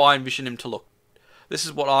 this is how I envision him to look. This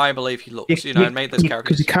is what I believe he looks, and made those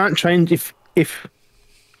characters. Because you can't change if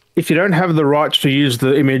you don't have the rights to use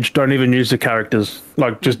the image, don't even use the characters.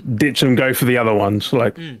 Like just ditch them, go for the other ones.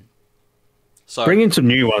 Like so bring in some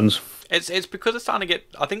new ones. It's because it's starting to get.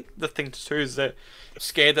 I think the thing too is they're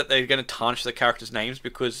scared that they're going to tarnish the characters' names,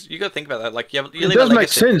 because you got to think about that. Like, it does make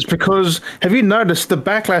sense, because have you noticed the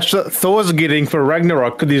backlash that Thor's getting for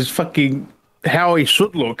Ragnarok with his fucking how he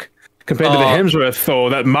should look compared to the Hemsworth Thor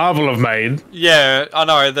that Marvel have made? Yeah, I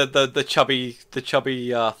know the chubby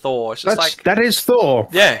Thor. It's just that is Thor.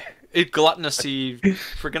 Yeah, gluttonousy,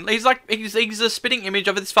 freaking. He's a spitting image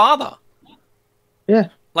of his father. Yeah.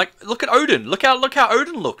 Like, look at Odin. Look how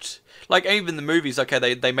Odin looked. Like, even the movies,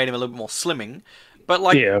 okay, they made him a little bit more slimming, but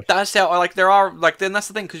like that's how then that's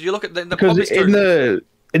the thing, because you look at the because in the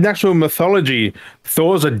actual mythology,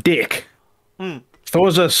 Thor's a dick.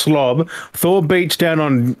 Thor's a slob. Thor beats down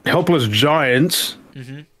on helpless giants.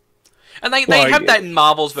 And they have that in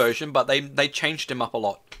Marvel's version, but they changed him up a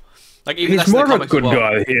lot. Like, even he's more of a good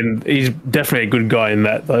guy, and he's definitely a good guy in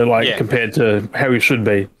that though. Like compared to how he should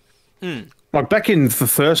be. Like back in the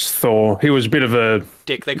first Thor, he was a bit of a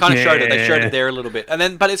dick. They kind of showed it. They showed it there a little bit, and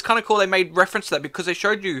then, but it's kind of cool. They made reference to that because they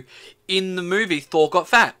showed you in the movie Thor got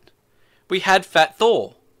fat. We had fat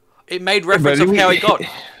Thor. It made reference of how he got.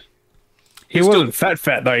 He wasn't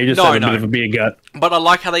fat though. He just had a bit of a beer gut. But I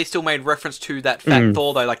like how they still made reference to that fat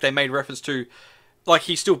Thor though. Like they made reference to, like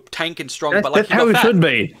he's still tank and strong, but like that's how he should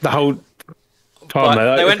be the whole time.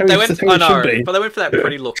 But they went. I know, but they went for that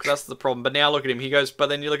pretty look. That's the problem. But now look at him. He goes. But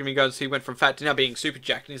then you look at him. He goes. He went from fat to now being super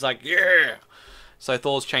jacked, and he's like, yeah. So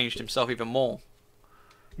Thor's changed himself even more.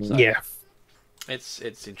 So, yeah, it's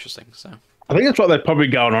interesting. So I think that's what they're probably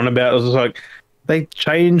going on about. Is like they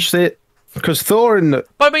changed it because Thor in the.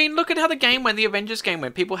 But I mean, look at how the game went. The Avengers game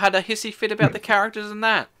went. People had a hissy fit about the characters and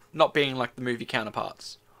that not being like the movie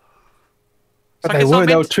counterparts. But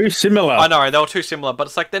they were too similar. I know, they were too similar, but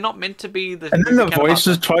it's like they're not meant to be the. And then the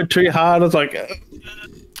voices tried too hard. I was like,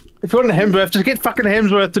 if you want a Hemsworth, just get fucking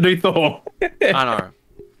Hemsworth to do Thor. I know.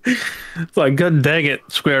 It's like, god dang it,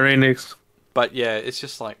 Square Enix. But yeah, it's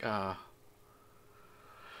just like, I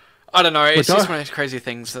don't know. It's just one of those crazy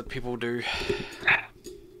things that people do.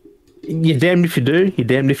 You're damned if you do, you're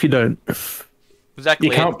damned if you don't. Exactly.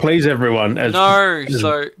 You can't please everyone.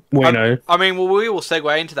 So we know. I mean, well, we will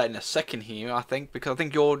segue into that in a second here, I think, because I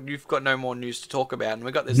think you've got no more news to talk about, and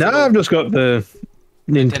we got this. No, I've just got the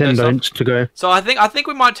Nintendo to go. So I think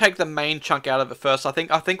we might take the main chunk out of it first. I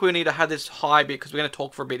think we need to have this high bit because we're going to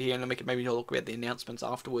talk for a bit here, and then we can maybe talk about the announcements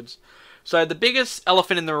afterwards. So the biggest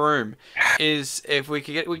elephant in the room is, if we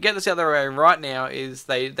get this out of the way right now, is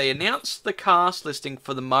they announced the cast listing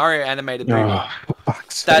for the Mario animated movie.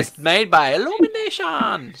 That's made by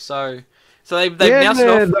Illumination. So they've announced it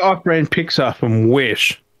off. The off-brand Pixar from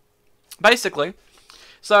Wish. Basically.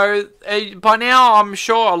 So by now, I'm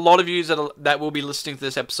sure a lot of you that will be listening to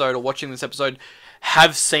this episode or watching this episode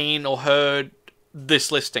have seen or heard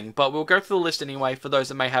this listing. But we'll go through the list anyway for those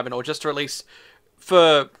that may haven't, or just to at least,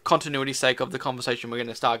 for continuity's sake of the conversation we're going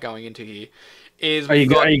to start going into here, are you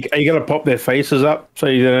going to pop their faces up so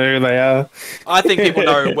you know who they are? I think people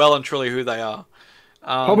know well and truly who they are.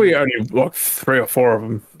 Probably only like 3 or 4 of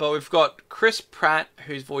them. But we've got Chris Pratt,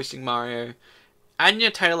 who's voicing Mario,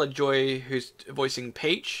 Anya Taylor-Joy, who's voicing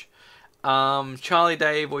Peach, Charlie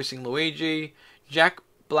Day voicing Luigi, Jack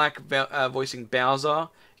Black voicing Bowser,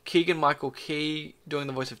 Keegan-Michael Key doing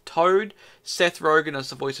the voice of Toad, Seth Rogen as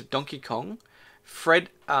the voice of Donkey Kong, Fred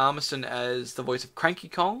Armisen as the voice of Cranky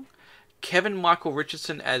Kong, Kevin Michael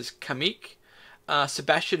Richardson as Kamik,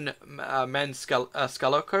 Sebastian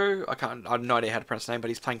Maniscalco, I have no idea how to pronounce his name, but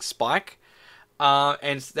he's playing Spike.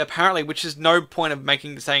 And apparently, which is no point of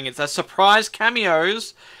saying it's a surprise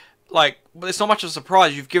cameos. Like, well, it's not much of a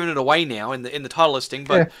surprise. You've given it away now in the title listing,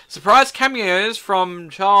 but surprise cameos from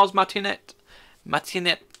Charles Martinet,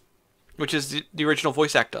 which is the original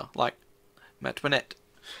voice actor, like Martinet.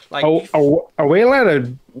 Like, are we allowed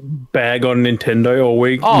to bag on Nintendo, or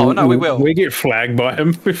we? Oh no, we will. We get flagged by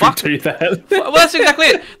them if we do that. Well, that's exactly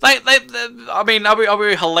it. I mean, I'll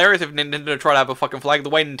be hilarious if Nintendo try to have a fucking flag the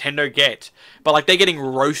way Nintendo get, but like they're getting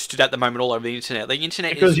roasted at the moment all over the internet. The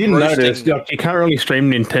internet because is you roasting. notice, like, you can't really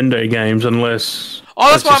stream Nintendo games unless. Oh,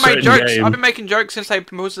 that's why I made jokes. Game. I've been making jokes since they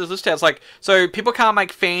posted this list out. It's like, so people can't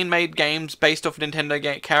make fan-made games based off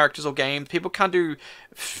Nintendo characters or games. People can't do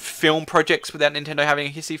film projects without Nintendo having a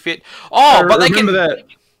hissy fit. Oh, but they can. Remember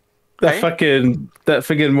that fucking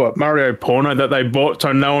what Mario porno that they bought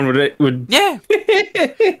so no one would. Yeah.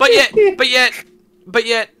 but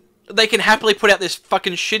yet they can happily put out this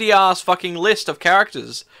fucking shitty ass fucking list of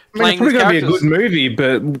characters. I mean, it's probably gonna be a good movie,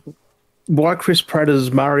 but why Chris Pratt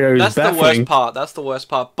as Mario is baffling. That's the worst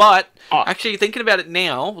part. But actually, thinking about it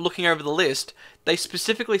now, looking over the list, they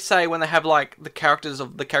specifically say when they have like the characters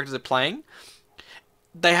they're playing,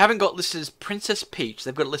 they haven't got listed as Princess Peach.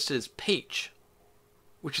 They've got it listed as Peach,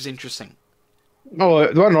 which is interesting.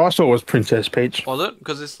 Oh, the one I saw was Princess Peach. Was it?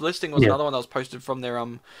 Because this listing was another one that was posted from their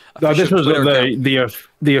No, this was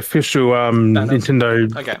the official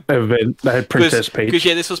Nintendo event. They had Princess Peach.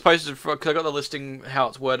 Because this was posted because I got the listing how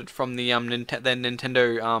it's worded from the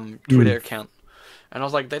Nintendo Twitter account, and I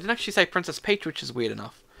was like, they didn't actually say Princess Peach, which is weird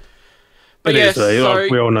enough. But it is, like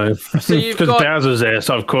we all know. So because Bowser's there,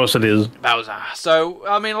 so of course it is. Bowser. So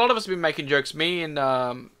I mean, a lot of us have been making jokes. Me and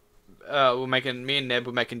Ned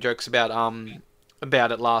were making jokes about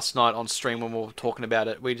it last night on stream when we were talking about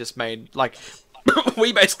it. We just made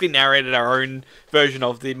we basically narrated our own version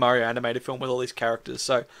of the Mario animated film with all these characters.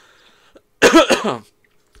 So that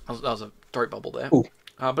was a throat bubble there.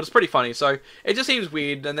 But it's pretty funny. So it just seems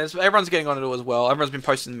weird, and everyone's getting on it as well. Everyone's been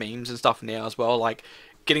posting memes and stuff now as well, like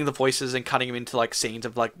getting the voices and cutting them into like scenes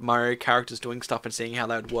of like Mario characters doing stuff and seeing how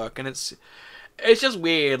that would work. And it's just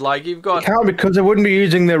weird. Like you've got because they wouldn't be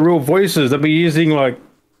using their real voices. They'd be using like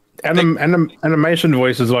animation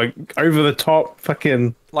voices, like over the top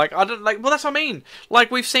fucking. Like I don't like. Well, that's what I mean.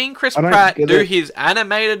 Like we've seen Chris Pratt do his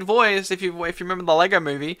animated voice. If you remember the Lego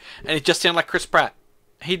Movie, and it just sounded like Chris Pratt.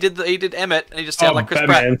 He did Emmett, and he just sounded like Chris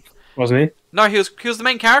Batman, Pratt, wasn't he? No, he was the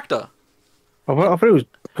main character. I thought it was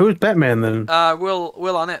who was Batman then?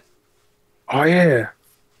 Will Arnett. Oh yeah.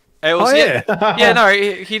 It was, yeah. No,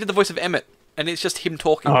 he did the voice of Emmett. And it's just him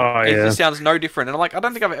talking. It just sounds no different. And I'm like, I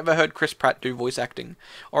don't think I've ever heard Chris Pratt do voice acting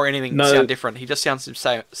or anything sound different. He just sounds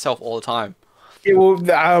himself all the time. Yeah,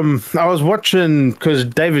 well, I was watching because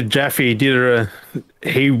David Jaffe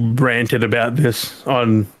he ranted about this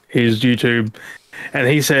on his YouTube, and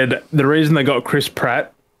he said the reason they got Chris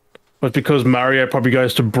Pratt was because Mario probably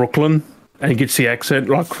goes to Brooklyn and gets the accent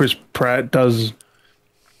like Chris Pratt does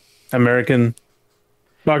American.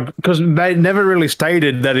 Like, because they never really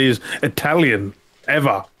stated that he's Italian,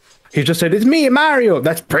 ever. He just said, it's me, Mario.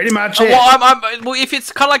 That's pretty much it. Well, if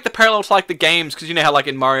it's kind of like the parallel to like the games, because you know how like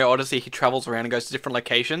in Mario Odyssey he travels around and goes to different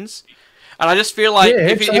locations. And I just feel like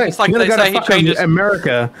if it's like they say he changes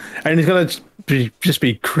America and he's going to just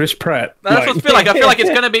be Chris Pratt. That's what I feel like. I feel like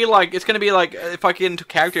it's going to be like if I get into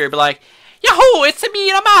character, it'd be like, Yahoo! It's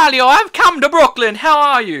me, Mario. I've come to Brooklyn. How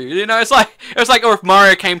are you? You know, it's like, or if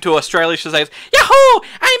Mario came to Australia, she'd say, Yahoo!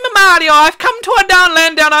 I'm Mario. I've come to a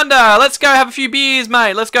downland down under. Let's go have a few beers,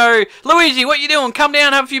 mate. Let's go, Luigi. What you doing? Come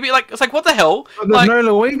down, have a few beers. Like, it's like, what the hell? There's no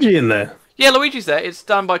Luigi in there. Yeah, Luigi's there. It's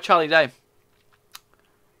done by Charlie Day.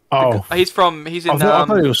 Oh, he's in. I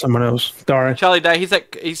thought it was someone else. Sorry, Charlie Day.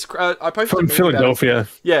 I posted from Philadelphia.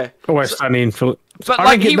 Yeah, always sunny in Philadelphia. But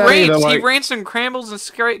like he rants and crambles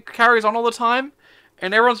and carries on all the time,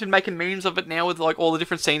 and everyone's been making memes of it now with like all the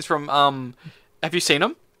different scenes from. Have you seen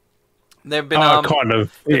them? They've been kind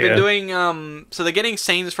of. They've been doing so they're getting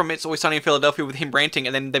scenes from It's Always Sunny in Philadelphia with him ranting,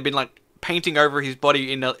 and then they've been like painting over his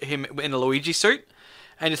body in a Luigi suit.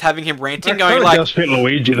 And just having him ranting, going like, does fit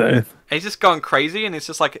Luigi though. He's just going crazy, and it's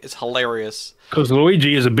just like it's hilarious. Because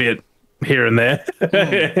Luigi is a bit here and there.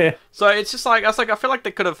 So it's just like I feel like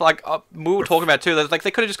they could have we were talking about too. That like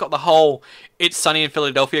they could have just got the whole "It's Sunny in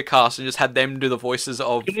Philadelphia" cast and just had them do the voices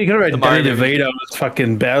of. You could have had Danny DeVito as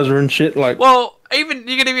fucking Bowser and shit. Like, well, even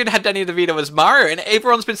you could even had Danny DeVito as Mario, and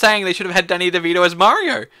everyone's been saying they should have had Danny DeVito as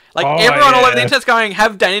Mario. Like everyone all over the internet's going,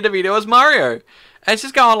 have Danny DeVito as Mario, and it's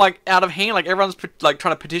just going like out of hand. Like everyone's like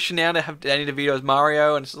trying to petition now to have Danny DeVito as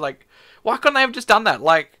Mario, and it's just like, why couldn't they have just done that?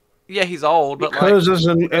 Like. Yeah, he's old, but because there's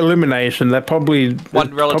an elimination. That probably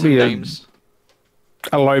one relative names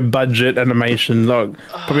a low budget animation. Like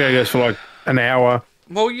probably I guess for like an hour.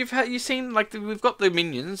 Well, you've seen like we've got the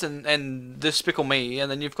Minions and Despicable Me, and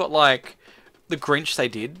then you've got like the Grinch they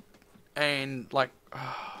did, and like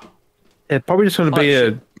it's probably just going to be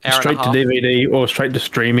a straight to DVD or straight to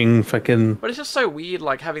streaming fucking. But it's just so weird,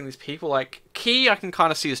 like having these people like Key. I can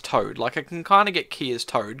kind of see as Toad. Like I can kind of get Key as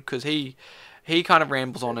Toad because he kind of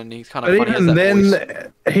rambles on and he's kind of funny. And then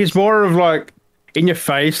voice. He's more of like in your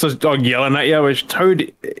face, like yelling at you. Which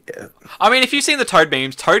Toad. I mean, if you've seen the Toad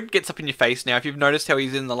memes, Toad gets up in your face now. If you've noticed how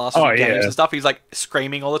he's in the last few games and stuff, he's like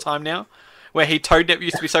screaming all the time now. Where Toad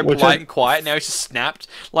used to be so polite and quiet, now he's just snapped.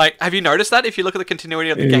 Like, have you noticed that? If you look at the continuity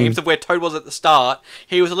of the games of where Toad was at the start,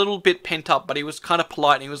 he was a little bit pent up, but he was kind of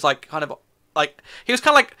polite and he was like kind of. Like, he was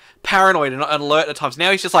kind of like paranoid and alert at times.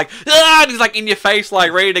 Now he's just like, ah! And he's like in your face,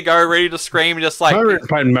 like ready to go, ready to scream, and just like. I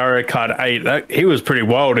played Mario Kart 8. He was pretty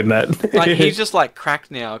wild in that. Like, he's just like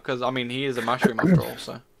cracked now, because, I mean, he is a mushroom after all,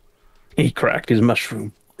 so. He cracked his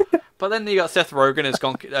mushroom. But then you got Seth Rogen as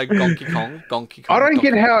Donkey Kong. I don't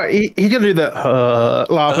get how he can do that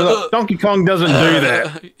laugh. Donkey Kong doesn't do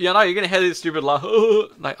that. Yeah, no, you're going to hear this stupid laugh.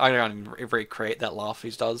 Like, I can't even recreate that laugh he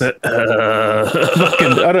does. Fucking,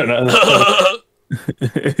 I don't know.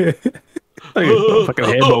 Fucking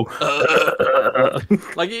hairball.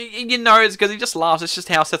 Like, you know it's because he just laughs. It's just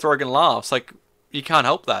how Seth Rogen laughs. Like, you can't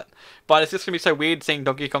help that. But it's just going to be so weird seeing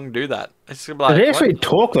Donkey Kong do that. It's going to be like, does he actually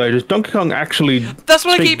talk, though? Does Donkey Kong actually That's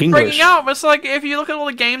what I keep English? bringing up. It's like, if you look at all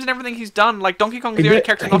the games and everything he's done, like, Donkey Kong's the only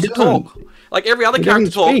character not to talk. Like, every other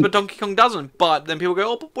character talks, but Donkey Kong doesn't. But then people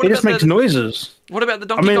go, oh, but what he about just makes noises. What about the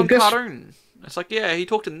Donkey Kong cartoon? It's like, yeah, he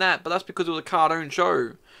talked in that, but that's because it was a cartoon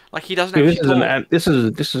show. Like, he doesn't actually talk. This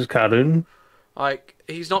is cartoon. Like,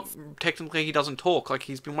 he's not, technically, he doesn't talk. Like,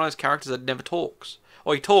 he's been one of those characters that never talks.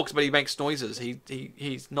 Or he talks, but he makes noises.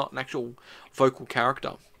 He's not an actual vocal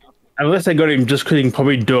character. Unless they got him just because he can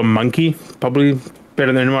probably do a monkey, probably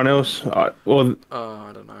better than anyone else. I don't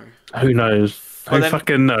know. Who knows? Who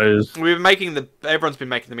fucking knows? Everyone's been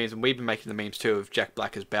making the memes, and we've been making the memes too of Jack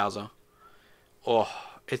Black as Bowser. Oh,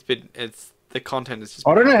 the content is just.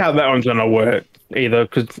 I don't know how that one's gonna work either,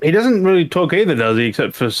 because he doesn't really talk either, does he?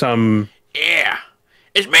 Except for some. Yeah.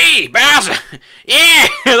 It's me, Bowser! Yeah!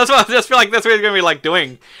 That's what I just feel like that's what he's going to be, like,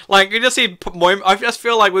 doing. Like, you just see I just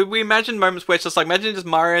feel like we imagine moments where it's just like, imagine just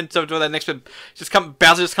Mario and stuff doing that next bit,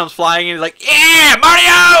 Bowser just comes flying and he's like, yeah,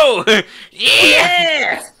 Mario!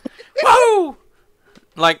 Yeah! Woo!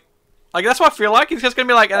 Like, that's what I feel like. He's just going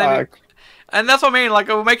to be like, and that's what I mean, like,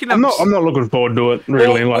 we're making them... I'm not looking forward to it,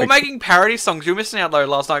 really. We're making parody songs. You were missing out, though,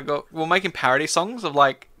 last night. We're making parody songs of,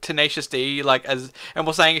 like, Tenacious D, like, and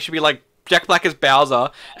we're saying it should be, like, Jack Black as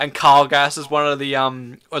Bowser and Carl Gass as one of the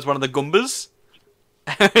Goombas.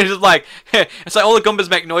 It's just like it's like all the Goombas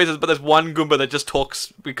make noises, but there's one Goomba that just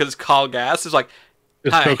talks because it's Carl Gass. It's like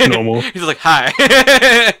hi. Talks normal. He's like hi.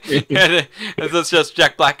 And it's just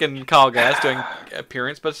Jack Black and Carl Gass doing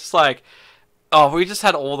appearance, but it's just like we just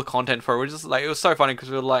had all the content for it. We just like it was so funny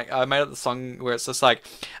because we were like I made up the song where it's just like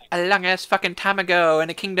a long ass fucking time ago in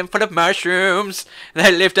a kingdom full of mushrooms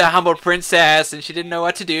there lived a humble princess and she didn't know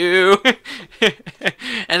what to do.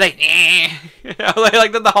 And like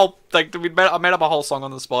like the whole like I made up a whole song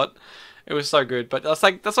on the spot. It was so good, but that's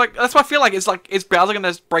what I feel like. It's like is Bowser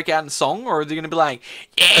gonna break out in song or is he gonna be like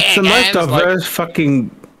it's the most diverse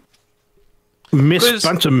fucking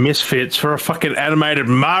bunch of misfits for a fucking animated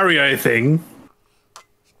Mario thing.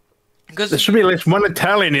 There should be at least one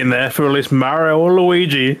Italian in there for at least Mario or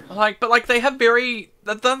Luigi. But they have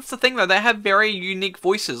that's the thing though, they have very unique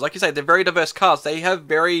voices. Like you say, they're very diverse casts. They have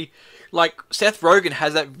very, Seth Rogen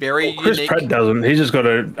has that very Chris unique... Pratt doesn't. He's just got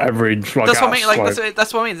an average, That's what I mean,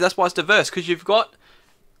 that's what I mean. That's why it's diverse, because you've got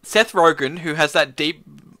Seth Rogen, who has that deep,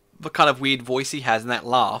 kind of weird voice he has and that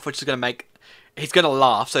laugh, which is going to make... He's going to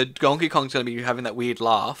laugh, so Donkey Kong's going to be having that weird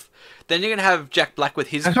laugh. Then you're going to have Jack Black with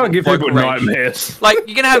his vocal range. That's going to give people nightmares.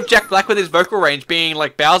 You're going to have Jack Black with his vocal range being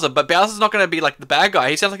like Bowser, but Bowser's not going to be like the bad guy.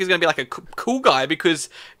 He sounds like he's going to be like a cool guy because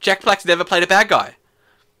Jack Black's never played a bad guy.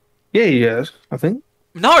 Yeah, he has, I think.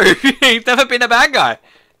 No, he's never been a bad guy.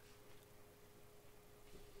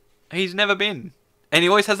 He's never been. And he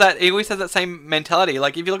always has that. He always has that same mentality.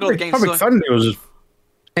 Like if you look at all the games, Comic Thunder was,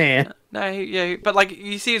 no, yeah, but like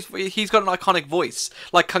you see, he's got an iconic voice,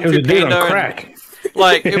 like Kung it was Fu a dude on Panda, crack. and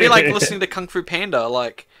like it'd be like listening to Kung Fu Panda,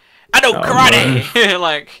 like I know karate,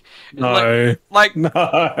 like No.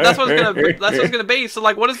 that's what it's gonna be. So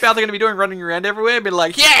like, what is Bowser gonna be doing, running around everywhere, being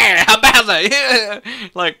like, yeah, I'm Bowser, yeah,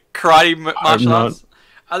 like karate martial arts,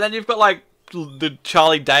 and then you've got like the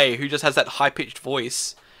Charlie Day who just has that high pitched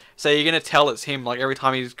voice. So you're gonna tell it's him like every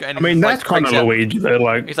time he's. And I mean, that's kind of Luigi. They're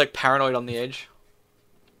like he's like paranoid on the edge.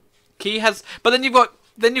 Key has, but then you've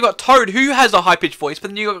got Toad who has a high pitched voice, but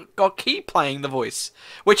then you've got Key playing the voice,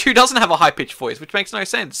 who doesn't have a high pitched voice, which makes no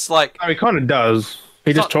sense. Like, he kind of does.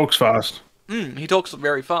 He just talks fast. He talks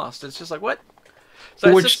very fast. It's just like what?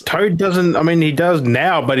 So which Toad doesn't. I mean, he does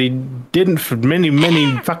now, but he didn't for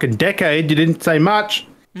many fucking decades. He didn't say much.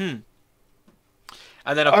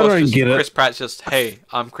 And then of course Chris Pratt's just, hey,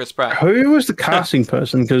 I'm Chris Pratt. Who was the casting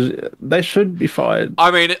person? Because they should be fired. I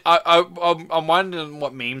mean, I'm wondering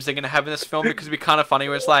what memes they're gonna have in this film, because it'd be kind of funny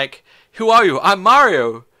where it's like, who are you? I'm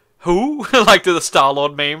Mario. Who? Like to the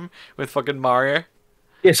Star-Lord meme with fucking Mario.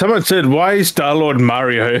 Yeah, someone said, why is Star-Lord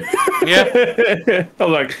Mario? Yeah. I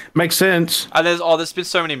was like, makes sense. And there's been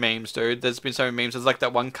so many memes, dude. There's been so many memes. There's like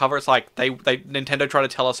that one cover. It's like Nintendo tried to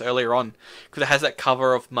tell us earlier on, because it has that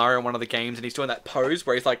cover of Mario in one of the games, and he's doing that pose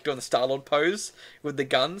where he's like doing the Star-Lord pose with the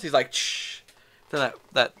guns. He's like, shh. That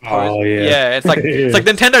pose. Oh, yeah. Yeah, it's like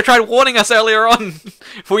Nintendo tried warning us earlier on,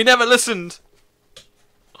 but we never listened.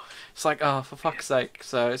 It's like, oh, for fuck's sake.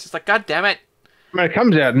 So it's just like, god damn it. I mean, it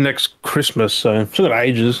comes out next Christmas, so it's got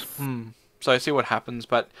ages. So see what happens,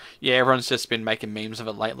 but yeah, everyone's just been making memes of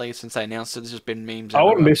it lately since they announced it. There's just been memes. I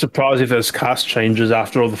wouldn't be surprised if there's cast changes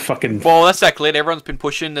after all the fucking. Well, that's exactly it. Everyone's been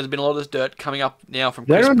pushing. There's been a lot of this dirt coming up now from.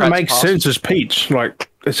 Chris Pratt's past. Makes sense as Peach. Like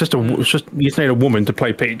it's just you just need a woman to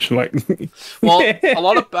play Peach. Like. Well, a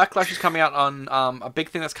lot of backlash is coming out on a big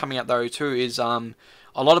thing that's coming out though too is a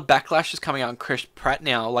lot of backlash is coming out on Chris Pratt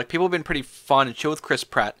now. Like people have been pretty fine and chill with Chris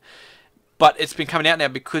Pratt. But it's been coming out now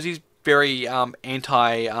because he's very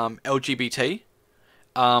anti-LGBT.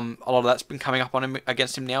 A lot of that's been coming up on him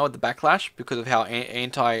against him now with the backlash because of how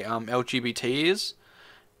anti-LGBT he is.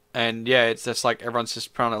 And yeah, it's just like everyone's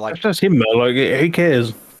just trying to like. It's just him though. Like who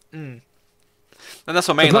cares? And that's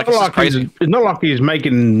what I mean. Like it's just crazy. It's not like he's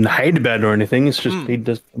making hate about it or anything. It's just he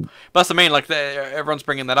does. But that's what I mean. Like everyone's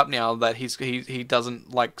bringing that up now that he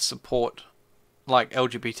doesn't like support like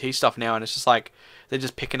LGBT stuff now, and it's just like. They're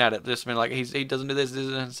just picking at it. Just being like, he doesn't do this,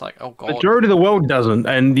 and it's like, oh god. Majority of the world doesn't,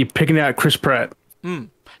 and you're picking out Chris Pratt.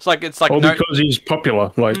 It's like all because he's popular.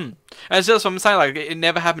 Like, and it's just what I'm saying. Like, it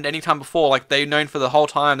never happened any time before. Like, they've known for the whole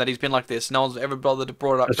time that he's been like this. No one's ever bothered to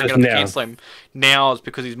bring it up to cancel him. Now it's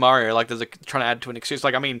because he's Mario. Like, there's trying to add to an excuse.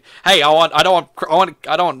 Like, I mean, hey, I don't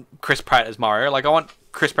want Chris Pratt as Mario. Like, I want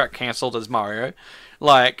Chris Pratt cancelled as Mario.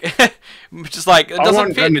 Like, just like it doesn't I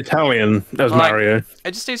want fit. an Italian as Mario.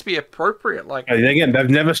 It just needs to be appropriate. Like again, they've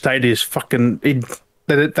never stated his fucking.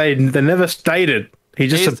 They never stated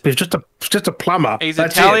he's just a plumber. He's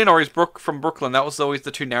Italian or he's from Brooklyn. That was always the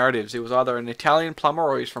two narratives. He was either an Italian plumber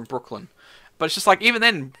or he's from Brooklyn. But it's just like even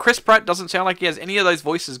then, Chris Pratt doesn't sound like he has any of those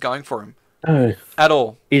voices going for him. No, at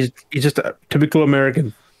all. He's just a typical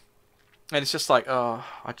American. And it's just like, oh,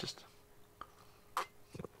 I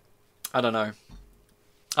don't know.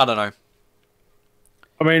 I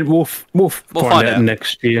mean, we'll find out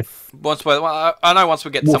next year. I know once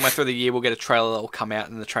we get somewhere through the year, we'll get a trailer that will come out,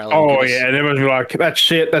 and the trailer. Oh yeah, and everyone's like, "That's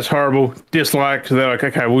shit. That's horrible." Dislike. They're like,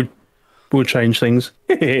 "Okay, we'll change things."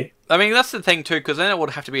 I mean, that's the thing too, because then it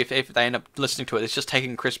would have to be if they end up listening to it. It's just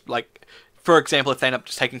taking Chris, like, for example, if they end up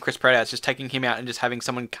just taking Chris Pratt out, it's just taking him out and just having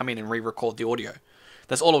someone come in and re-record the audio.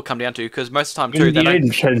 That's all it'll come down to, because most of the time too, they don't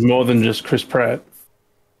change more than just Chris Pratt.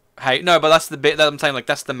 Hey, no, but that's the bit that I'm saying. Like,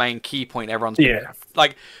 that's the main key point. Everyone's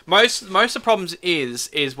like most of the problems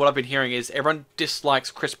is what I've been hearing is everyone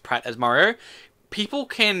dislikes Chris Pratt as Mario. People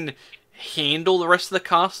can handle the rest of the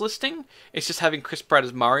cast listing. It's just having Chris Pratt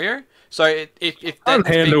as Mario. So if they can't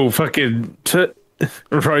handle fucking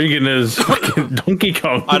Rogan as fucking Donkey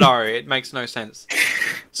Kong. I know, it makes no sense.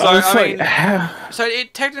 So so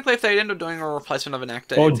technically, if they end up doing a replacement of an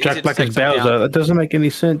actor, or Jack Black as Bowser, that doesn't make any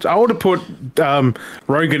sense. I would have put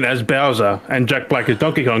Rogan as Bowser and Jack Black as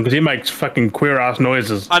Donkey Kong because he makes fucking queer ass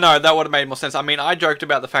noises. I know, that would have made more sense. I mean, I joked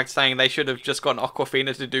about the fact saying they should have just gotten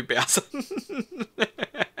Awkwafina to do Bowser.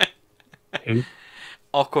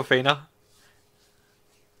 Awkwafina.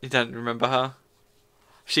 You don't remember her?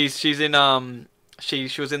 She's in she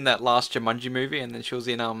was in that last Jumanji movie, and then she was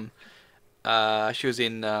in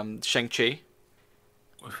Shang-Chi.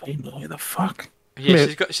 Who the fuck? Yeah,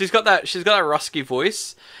 she's got that rusky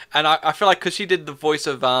voice, and I feel like because she did the voice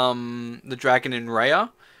of the dragon in Raya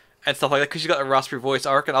and stuff like that, because she's got a raspy voice,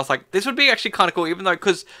 I reckon I was like, this would be actually kind of cool, even though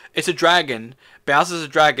because it's a dragon, Bowser's a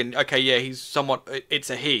dragon. Okay, yeah, it's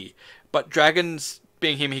a he, but dragons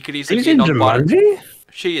being him, he could easily be non-binary.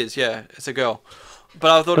 She is, yeah, it's a girl.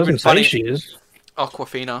 But I thought it'd been funny. She is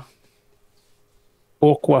Aquafina.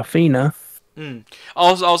 Aquafina. I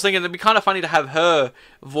was thinking it'd be kind of funny to have her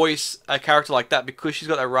voice a character like that because she's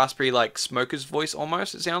got that raspberry like smoker's voice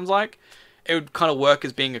almost. It sounds like it would kind of work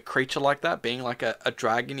as being a creature like that, being like a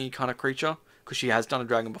dragony kind of creature because she has done a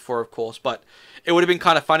dragon before, of course. But it would have been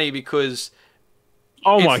kind of funny because.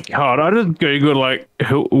 Oh my god! I just googled like,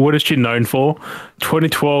 what is she known for?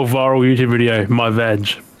 2012 viral YouTube video, my veg.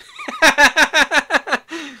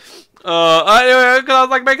 Anyway, because I was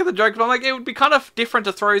like making the joke, but I'm like, it would be kind of different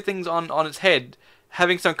to throw things on its head,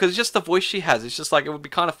 having some, because just the voice she has, it's just like, it would be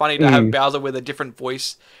kind of funny to have Bowser with a different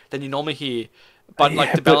voice than you normally hear, but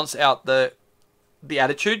like to balance out the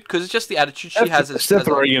attitude, because it's just the attitude she has. Seth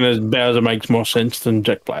Rogen as Bowser makes more sense than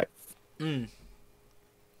Jack Black.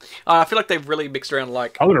 I feel like they've really mixed around.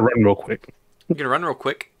 Like, I'm gonna run real quick. You're gonna run real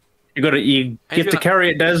quick. You have to carry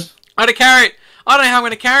it, Des. I have to carry it. I don't know how I'm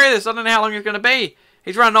gonna carry this. I don't know how long it's gonna be.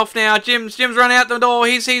 He's running off now. Jim's running out the door.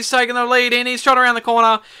 He's taking the lead in. He's shot around the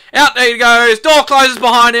corner. Out there he goes. Door closes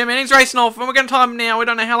behind him, and he's racing off. And we're going to time him now. We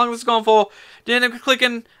don't know how long this is going for. Then I'm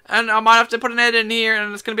clicking, and I might have to put an edit in here,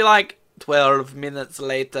 and it's going to be like 12 minutes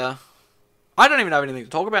later. I don't even have anything to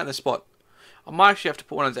talk about in this spot. I might actually have to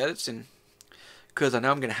put one of those edits in. Because I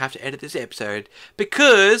know I'm going to have to edit this episode.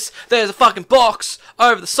 Because there's a fucking box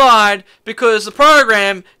over the side. Because the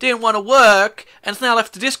program didn't want to work. And it's now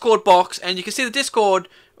left the Discord box. And you can see the Discord.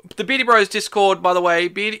 The Beardy Bros Discord, by the way.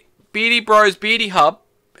 Beardy Bros Beardy Hub.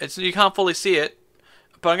 You can't fully see it.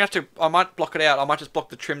 But I'm going to have to... I might block it out. I might just block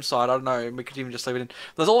the trim side. I don't know. We could even just leave it in.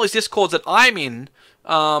 There's all these Discords that I'm in.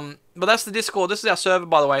 But that's the Discord. This is our server,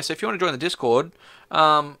 by the way. So if you want to join the Discord...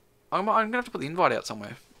 I'm going to have to put the invite out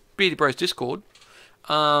somewhere. Beardy Bros Discord.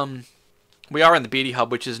 We are in the Beardy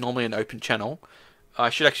Hub, which is normally an open channel. I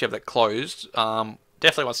should actually have that closed.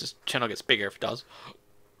 Definitely once this channel gets bigger, if it does,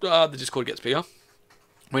 the Discord gets bigger.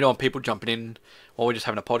 We don't want people jumping in while we're just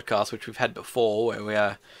having a podcast, which we've had before,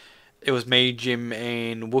 where it was me, Jim,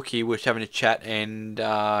 and Wookie were having a chat, and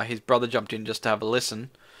his brother jumped in just to have a listen,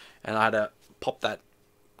 and I had to pop that,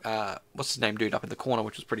 what's his name, dude, up in the corner,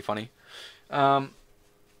 which was pretty funny.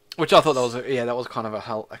 Which I thought that was kind of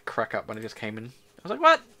a crack up when it just came in. I was like,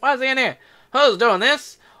 what? Why is he in here? Who's doing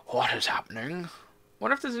this? What is happening?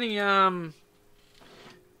 Wonder if there's any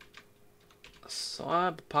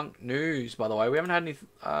Cyberpunk news, by the way. We haven't had any...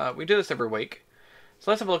 we do this every week.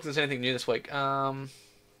 So let's have a look if there's anything new this week. Apparently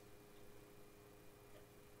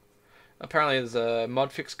there's a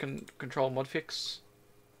modfix, control modfix.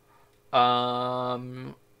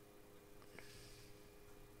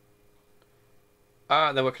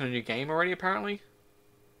 They're working on a new game already, apparently.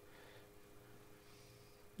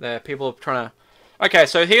 People are trying to... Okay,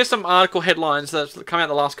 so here's some article headlines that's come out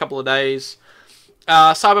the last couple of days.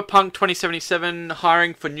 Cyberpunk 2077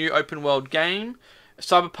 hiring for new open world game.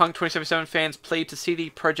 Cyberpunk 2077 fans plead to CD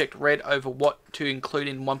Projekt Red over what to include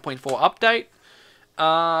in 1.4 update.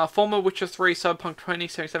 Former Witcher 3 Cyberpunk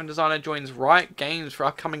 2077 designer joins Riot Games for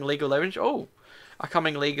upcoming League of Legends. Oh,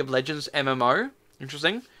 upcoming League of Legends MMO.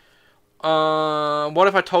 Interesting. What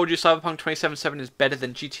if I told you Cyberpunk 2077 is better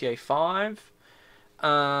than GTA 5?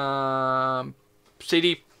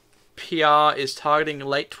 CDPR is targeting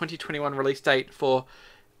late 2021 release date for...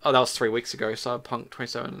 Oh, that was 3 weeks ago. Cyberpunk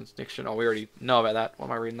 27 is next gen. Oh, we already know about that. Why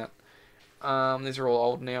am I reading that? These are all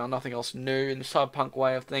old now. Nothing else new in the Cyberpunk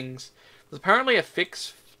way of things. There's apparently a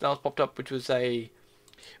fix that was popped up, which was a...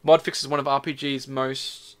 Mod fix is one of RPG's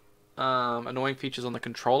most annoying features on the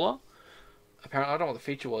controller. Apparently, I don't know what the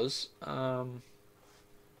feature was. I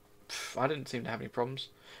didn't seem to have any problems.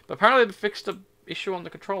 But apparently they fixed a issue on the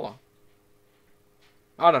controller.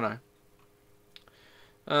 I don't know.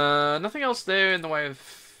 Nothing else there in the way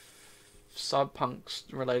of Cyberpunk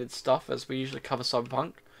related stuff, as we usually cover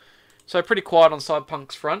Cyberpunk. So pretty quiet on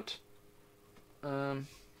Cyberpunk's front. But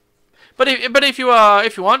if you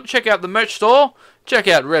want, check out the merch store. Check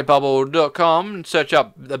out redbubble.com and search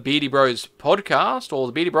up the Beardy Bros podcast or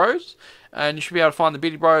the Beardy Bros, and you should be able to find the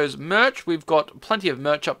Beardy Bros merch. We've got plenty of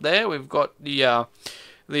merch up there. We've got the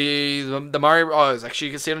Mario... Oh, actually,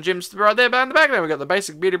 you can see it on Jim's right there, in the back there. We've got the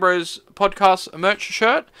basic Beardy Bros podcast merch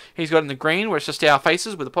shirt. He's got it in the green, where it's just our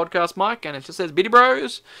faces with a podcast mic, and it just says Beardy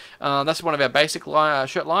Bros. That's one of our basic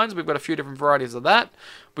shirt lines. We've got a few different varieties of that.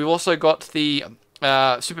 We've also got the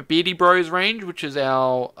Super Beardy Bros range, which is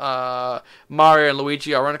our Mario and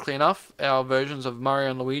Luigi, ironically enough, our versions of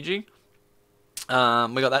Mario and Luigi. We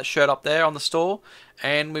got that shirt up there on the store,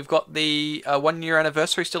 and we've got the 1 year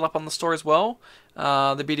anniversary still up on the store as well.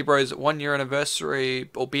 The Beardy Bros 1 year anniversary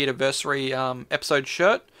or Beardiversary episode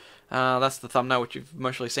shirt. That's the thumbnail which you've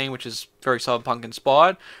mostly seen, which is very cyberpunk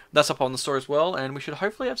inspired. That's up on the store as well, and we should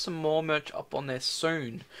hopefully have some more merch up on there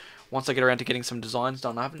soon. Once I get around to getting some designs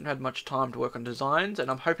done. I haven't had much time to work on designs, and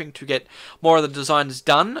I'm hoping to get more of the designs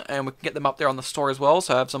done, and we can get them up there on the store as well,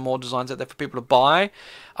 so I have some more designs out there for people to buy.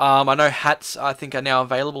 I know hats, I think, are now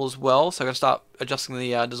available as well, so I'm going to start adjusting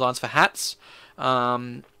the designs for hats.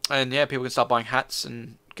 And yeah, people can start buying hats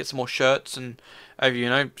and get some more shirts and, you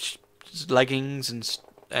know, leggings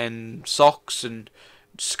and socks and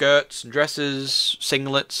skirts and dresses,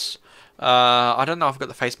 singlets. I don't know if I've got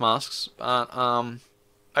the face masks.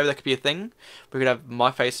 Maybe that could be a thing. We could have my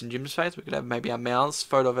face and Jim's face. We could have maybe our mouths,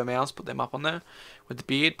 photo of our mouths, put them up on there with the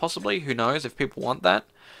beard, possibly. Who knows if people want that.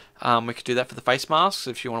 We could do that for the face masks.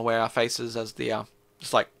 If you want to wear our faces as the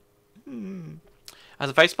just like as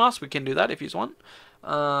a face mask, we can do that if you want.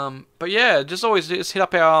 But yeah, just always hit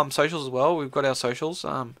up our socials as well. We've got our socials.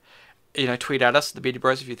 You know, tweet at us, the Beardy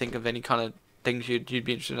Bros, if you think of any kind of things you'd be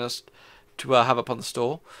interested in us to have up on the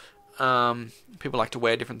store. People like to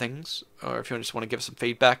wear different things, or if you just want to give us some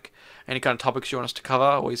feedback, any kind of topics you want us to cover,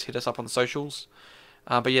 always hit us up on the socials.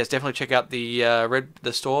 But yes, definitely check out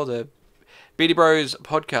the store, the Beardy Bros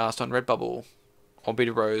podcast on Redbubble, or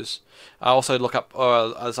Beardy Bros. Also look up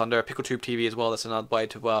us under PickleTube TV as well. That's another way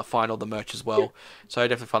to find all the merch as well. So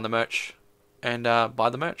definitely find the merch and buy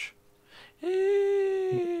the merch.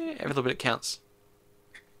 Every little bit counts.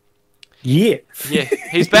 Yeah. Yeah,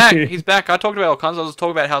 he's back. He's back. I talked about all kinds. I was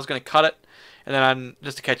talking about how I was going to cut it, and then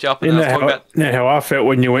just to catch up. And then I was talking about how I felt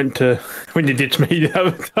when you ditched me the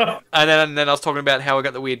other time. And then I was talking about how I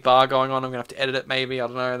got the weird bar going on. I'm going to have to edit it maybe. I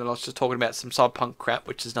don't know. And then I was just talking about some cyberpunk crap,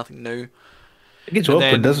 which is nothing new. It gets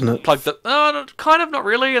awkward, doesn't it? Plugged the kind of not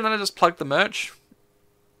really. And then I just plugged the merch.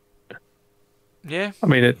 Yeah. I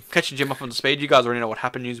mean, catching Jim up on the speed. You guys already know what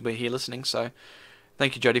happened. You've been here listening. So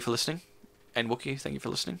thank you, Jody, for listening, and Wookie, thank you for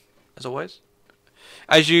listening. As always,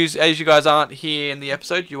 as you guys aren't here in the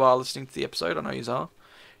episode, you are listening to the episode. I know you are.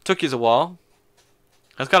 It took you a while.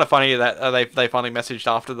 It's kind of funny that they finally messaged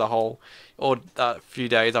after the whole, or a few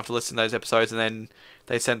days after listening to those episodes, and then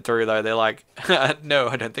they sent through though. They're like, "No,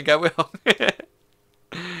 I don't think I will."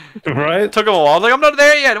 Right? It took them a while. I was like, I'm not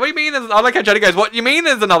there yet. What do you mean? I like how Jody goes, what do you mean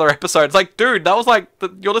there's another episode? It's like, dude, that was like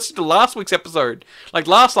you're listening to last week's episode, like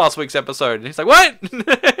last week's episode. And he's like, what?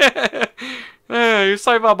 He was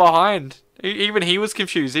so far behind. Even he was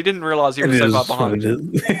confused. He didn't realize he was so far behind.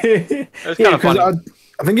 It was kind of funny.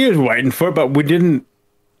 I think he was waiting for it, but we didn't.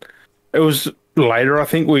 It was later. I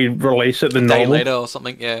think we released it the day normal. later or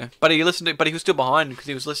something. Yeah, but he was still behind because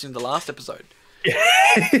he was listening to the last episode. So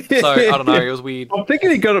I don't know. It was weird. I'm thinking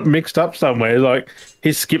he got it mixed up somewhere. Like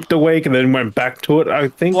he skipped a week and then went back to it. I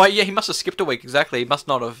think. Well, yeah, he must have skipped a week. Exactly. He must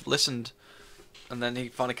not have listened, and then he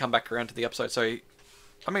finally come back around to the episode. So.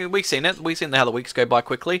 I mean, we've seen it. We've seen how the weeks go by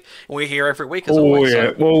quickly. And we're here every week as always.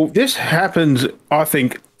 Yeah. So. Well, this happens, I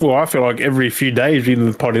think, I feel like every few days in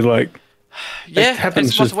the potty, like... Yeah, it happens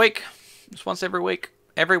it's once a week. It's once every week.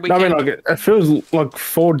 Every weekend. I mean, like, it feels like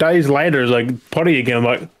 4 days later, it's like potty again. I'm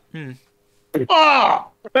like...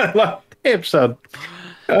 like, damn, son.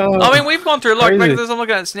 I mean, we've gone through, like, as I'm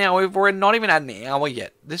looking at this now, we're not even at an hour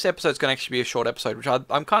yet. This episode's going to actually be a short episode, which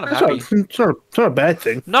I'm kind of happy. It's not a bad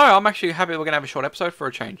thing. No, I'm actually happy we're going to have a short episode for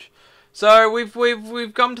a change. So we've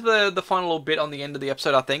come to the final little bit on the end of the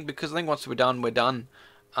episode, I think, because I think once we're done, we're done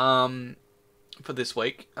for this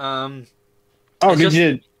week. Did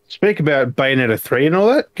you speak about Bayonetta 3 and all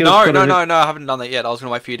that? No, I haven't done that yet. I was going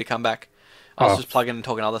to wait for you to come back. I was just plugging and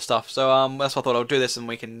talking other stuff. So that's why I thought I'll do this and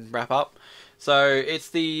we can wrap up. So it's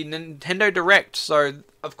the Nintendo Direct. So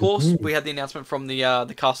of course we had the announcement from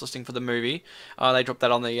the cast listing for the movie. They dropped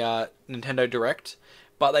that on the Nintendo Direct,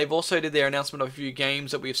 but they've also did their announcement of a few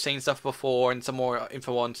games that we've seen stuff before and some more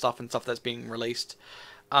info on stuff and stuff that's being released.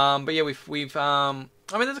 But yeah, we've I mean,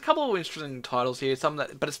 there's a couple of interesting titles here. Some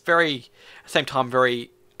that, but it's very at the same time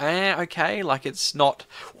very okay. Like it's not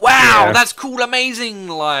wow, that's cool, amazing.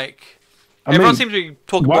 Like everyone seems to be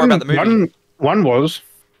talking more about the movie. One was.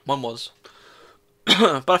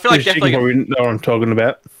 But I feel like definitely... You probably know what I'm talking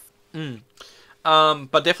about.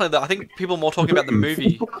 But definitely, I think people are more talking about the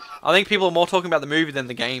movie. I think people are more talking about the movie than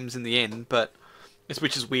the games in the end, but...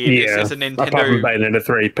 Which is weird. Yeah, it's a Nintendo... apart from Bayonetta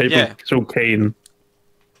 3, people are still keen.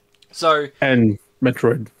 So... And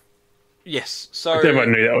Metroid. Yes, so...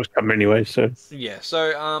 Everyone knew that was coming anyway, so... Yeah,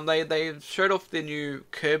 so they showed off the new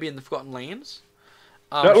Kirby and the Forgotten Lands.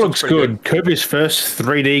 That which looks pretty good. Kirby's first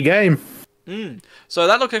 3D game. So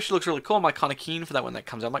that actually looks really cool. I'm like kind of keen for that when that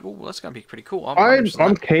comes out. I'm like, oh, that's going to be pretty cool. I'm interested in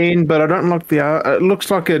I'm that. keen, but I don't like the art. It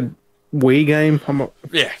looks like a Wii game.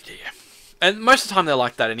 Yeah. And most of the time they're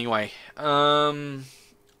like that anyway. Nintendo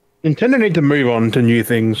need to move on to new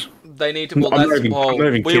things. They need to. Well, I'm not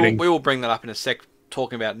even kidding. we will bring that up in a sec,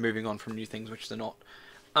 talking about moving on from new things, which they're not.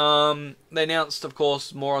 They announced, of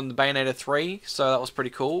course, more on the Bayonetta 3, so that was pretty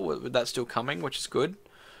cool. With that still coming, which is good.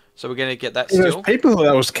 So we're going to get that still. There's people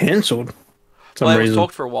that was cancelled. Well, it was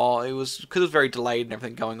talked for a while. It was because it was very delayed and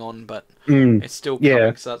everything going on, but it's still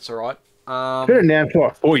coming, so that's all right. Put it announced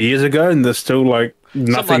what 4 years ago, and there's still like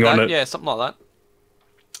nothing on it. Yeah, something like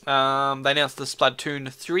that. They announced the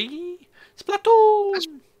Splatoon 3. Splatoon.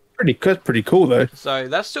 That's pretty cool though. So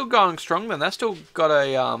that's still going strong. Then that's still got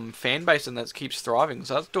a fan base and that keeps thriving.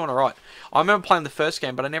 So that's doing all right. I remember playing the first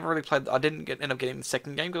game, but I never really played. I didn't end up getting the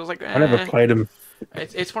second game because I was like, I never played them.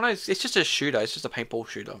 It's one of those. It's just a shooter. It's just a paintball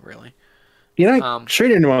shooter, really. You don't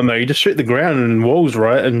shoot anyone though. You just shoot the ground and walls,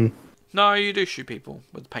 right? And no, you do shoot people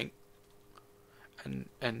with paint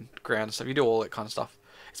and ground and stuff. You do all that kind of stuff.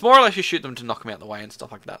 It's more or less you shoot them to knock them out of the way and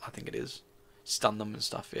stuff like that. I think it is stun them and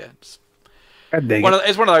stuff. Yeah. It's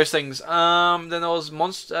one of those things. Then there was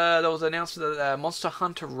There was announced that Monster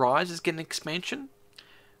Hunter Rise is getting an expansion.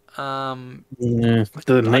 Does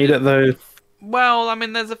it need it though? Well, I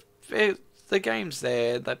mean, the game's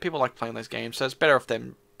there. That people like playing those games, so it's better if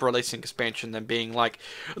them releasing expansion than being like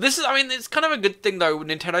this is. I mean, it's kind of a good thing though.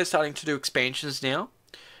 Nintendo's starting to do expansions now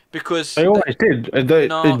because they always did. They're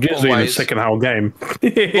usually in the second whole game.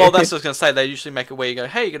 Well, that's what I was gonna say. They usually make it where you go,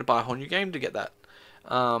 hey, you're gonna buy a whole new game to get that.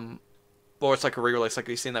 Or it's like a re-release, like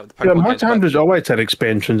you've seen that with the Pokemon games. Monster Hunter's always had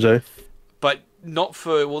expansions, though. But not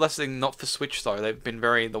for... Well, that's the thing, not for Switch, though. They've been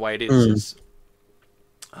very the way it is.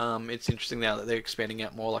 It's interesting now that they're expanding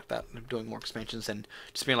out more like that. And doing more expansions and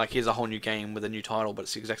just being like, here's a whole new game with a new title, but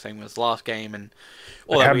it's the exact same as the last game. And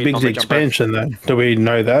all that. How big's the expansion, though? Do we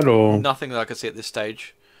know that, or...? Nothing that I can see at this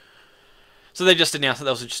stage. So they just announced that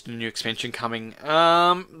there was just a new expansion coming.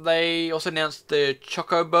 They also announced the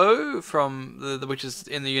Chocobo from which is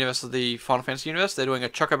in the universe of the Final Fantasy universe. They're doing a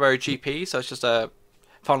Chocobo GP, so it's just a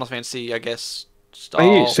Final Fantasy, I guess, style.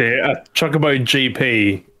 Oh, you see a Chocobo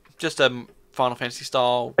GP. Just a Final Fantasy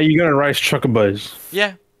style. Are you going to race Chocobos?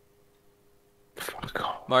 Yeah. Fuck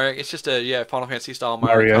off. Mario. It's just a Final Fantasy style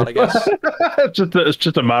Mario Kart, I guess. It's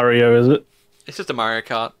just a Mario, is it? It's just a Mario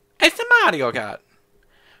Kart. It's a Mario Kart.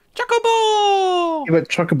 Chocobo! Yeah, but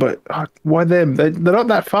Chocobo, why them? They're not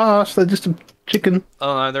that fast. They're just a chicken.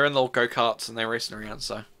 Oh no, they're in little go-karts and they're racing around,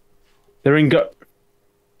 so... They're in go...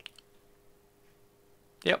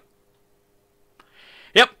 Yep.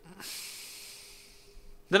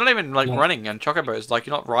 They're not even, like, running on Chocobos. Like,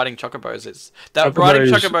 you're not riding Chocobos. It's...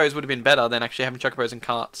 Riding Chocobos would have been better than actually having Chocobos in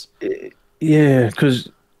carts. Yeah, because...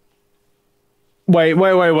 Wait.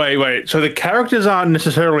 So the characters aren't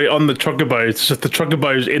necessarily on the Chocobos, it's just the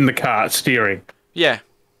Chocobos in the cart steering. Yeah.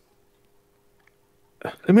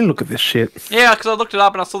 Let me look at this shit. Yeah, because I looked it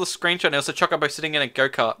up and I saw the screenshot and it was a Chocobo sitting in a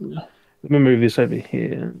go-kart. Let me move this over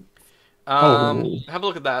here. Have a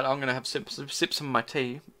look at that. I'm going to have sip some of my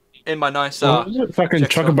tea. In my nice... fucking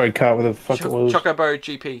Chocobo cart with the fuck it was. Chocobo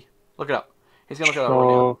GP. Look it up. He's going to look it up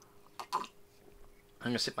right now. I'm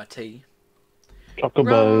going to sip my tea.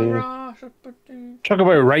 Chocobo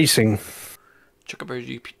Racing.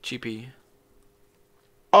 Chocobo GP.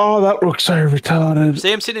 Oh, that looks so retarded.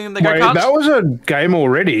 See him sitting in the go-karts? That was a game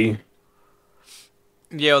already.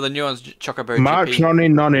 Yeah, well, the new one's Chocobo March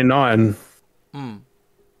GP.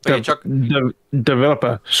 1999.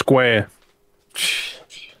 Developer, Square.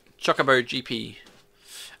 Chocobo GP.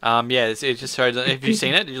 Yeah, it just showed... Have you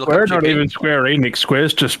seen it? Did you look Square, up GP? not even Square Enix.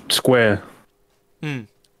 Square's just Square.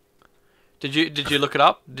 Did you look it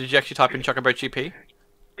up? Did you actually type in Chocobo GP?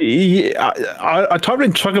 Yeah, I typed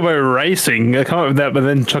in Chocobo Racing. I come up with that, but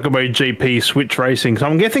then Chocobo GP Switch Racing. So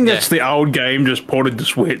I'm guessing that's the old game just ported to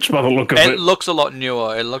Switch by the look of it. It looks a lot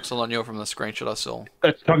newer. It looks a lot newer from the screenshot I saw.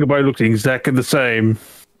 That Chocobo looks exactly the same.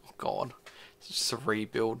 Oh God, it's just a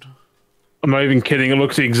rebuild. I'm not even kidding. It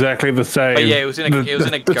looks exactly the same. But yeah, it was in a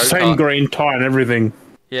go-kart. The same green tie and everything.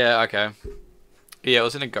 Yeah. Okay. Yeah, it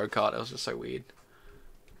was in a go-kart. It was just so weird.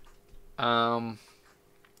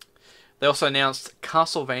 They also announced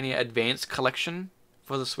Castlevania Advance Collection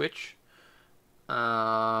for the Switch.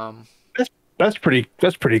 That's pretty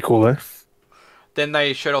cool, though. Then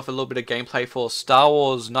they showed off a little bit of gameplay for Star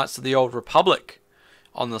Wars Knights of the Old Republic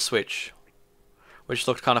on the Switch, which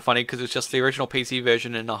looked kind of funny because it's just the original PC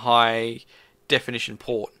version in a high definition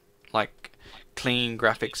port, like clean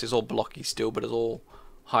graphics. It's all blocky still, but it's all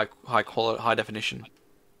high quality, high definition.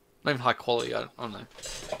 Not even high quality. I don't know.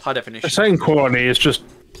 High definition. The same quality is just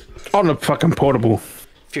on a fucking portable.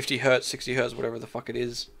 50 hertz, 60 hertz, whatever the fuck it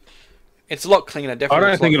is. It's a lot cleaner. I Definitely.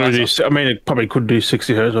 don't think it would do. I mean, it probably could do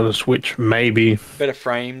 60 hertz on a Switch, maybe. Better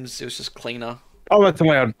frames. It was just cleaner. Oh, that's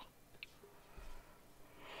allowed.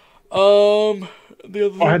 The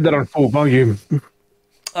other I had that on full volume.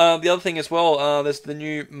 the other thing as well. There's the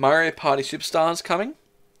new Mario Party Superstars coming,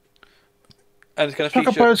 and it's going to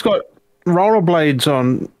feature. It's got rollerblades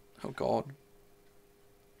on. Oh god.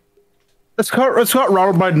 It's got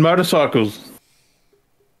rollerblade motorcycles.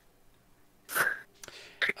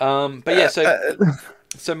 But yeah,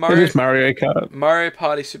 so Mario Kart. Mario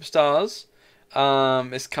Party Superstars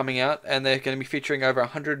is coming out, and they're going to be featuring over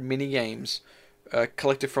 100 mini games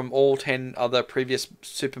collected from all 10 other previous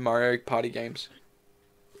Super Mario Party games.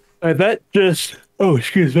 Excuse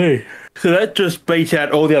me. So that just beats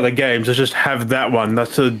out all the other games. Let's just have that one.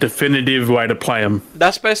 That's a definitive way to play them.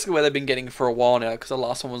 That's basically where they've been getting for a while now, because the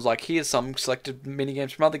last one was like, here's some selected mini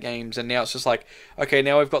games from other games, and now it's just like, okay,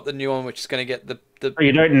 now we've got the new one, which is going to get the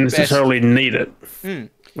You don't necessarily need it.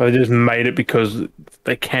 Mm. They just made it because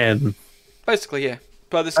they can. Basically, yeah.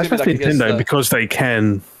 But this That's is going to be like, Nintendo, because they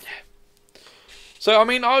can. So, I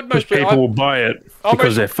mean, I would most people will buy it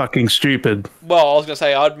because they're fucking stupid. Well, I was going to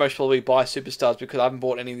say, I'd most probably buy Superstars because I haven't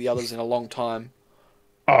bought any of the others in a long time.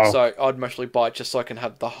 Oh. So, I'd mostly buy it just so I can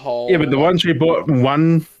have the whole... Yeah, but the ones we bought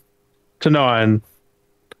 1 to 9,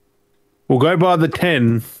 we'll go buy the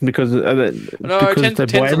 10 because... no, 10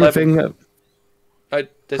 to 11. No,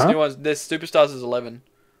 there's new ones. There's Superstars is 11.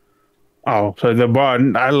 Oh, so they're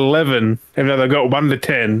buying 11, even though they got 1 to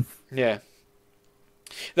 10. Yeah.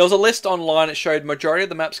 There was a list online that showed majority of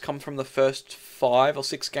the maps come from the first 5 or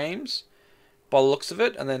 6 games, by the looks of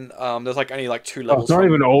it, and then there's like only like 2 levels. It's not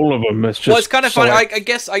even all of them. It's just. Well, it's kind of funny. I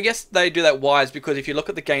guess they do that wise because if you look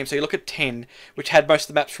at the game, so you look at 10, which had most of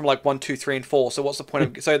the maps from like 1, 2, 3, and 4. So what's the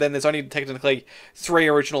point of? So then there's only technically 3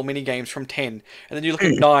 original mini games from 10, and then you look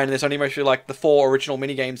at 9, and there's only mostly like the 4 original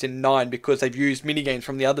mini games in 9 because they've used mini games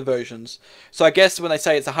from the other versions. So I guess when they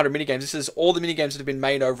say it's 100 mini games, this is all the mini games that have been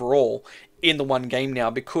made overall in the one game now.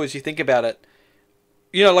 Because you think about it.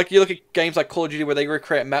 You know, like, you look at games like Call of Duty where they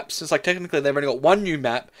recreate maps, it's like, technically, they've only got 1 new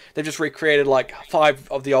map, they've just recreated, like,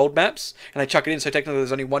 5 of the old maps, and they chuck it in, so technically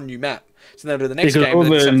there's only 1 new map. So then they'll do the next game,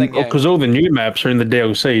 because all the new maps are in the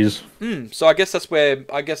DLCs. So I guess that's where,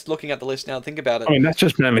 looking at the list now, think about it. I mean, that's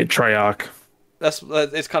just mainly Treyarch.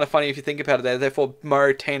 It's kind of funny if you think about it there. Therefore,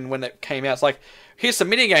 Mario 10, when it came out, it's like, here's some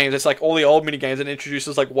mini games. It's like all the old mini games, and it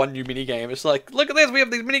introduces, like, 1 new mini game. It's like, look at this, we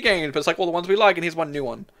have these mini games, but it's like all the ones we like, and here's 1 new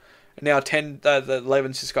one. Now the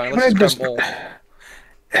 11's just going, let's just grab them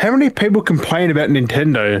all. How many people complain about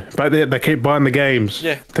Nintendo, but they keep buying the games?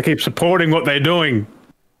 Yeah. They keep supporting what they're doing.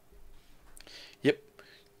 Yep.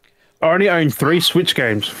 I only own 3 Switch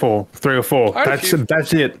games, 3 or 4. That's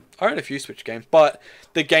it. I own a few Switch games, but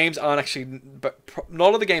the games aren't actually... But a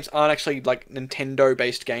lot of the games aren't actually, like,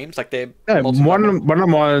 Nintendo-based games. Like, they're... Yeah, one of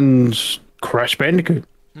mine's Crash Bandicoot.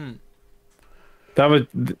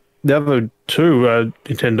 The other 2 are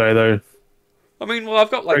Nintendo, though. I mean, well,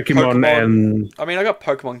 I've got, like, Pokemon and... I mean, I got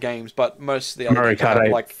Pokemon games, but most of the other games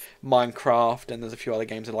have, like, Minecraft, and there's a few other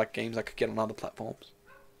games that are, like, games I could get on other platforms.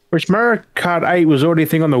 Which Mario Kart 8 was already a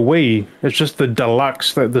thing on the Wii. It's just the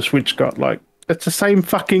deluxe that the Switch got. Like, it's the same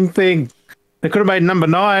fucking thing. They could have made number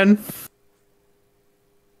 9.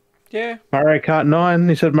 Yeah. Mario Kart 9.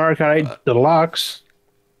 He said Mario Kart 8 deluxe.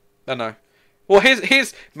 I know. Well,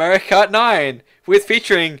 here's Mario Kart 9 with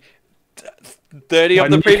featuring 30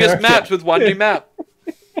 of the previous maps with 1 new map.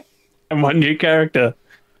 And 1 new character.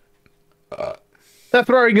 Seth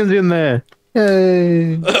Rogen's in there.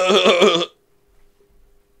 Yay.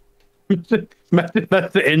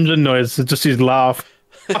 That's the engine noise. It's just his laugh.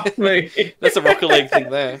 That's a Rocket League thing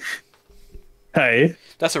there. Hey.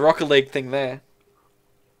 That's a Rocket League thing there.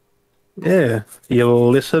 Yeah. You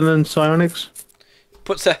listening, Psionics?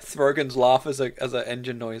 Put Seth Rogen's laugh as an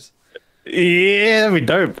engine noise. Yeah, that'd be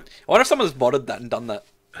dope. I wonder if someone's modded that and done that.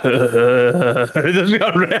 Just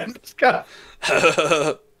got around this guy.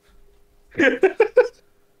 I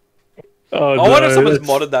wonder if someone's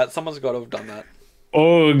modded that. Someone's got to have done that.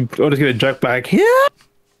 Or just get a Jack Black. Yeah.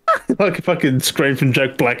 Like a fucking scream from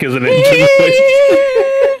Jack Black as an engine noise.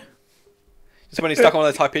 Just when he's stuck on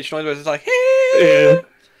those high pitched noises, it's like, yeah.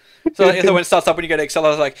 So when it starts up, when you go to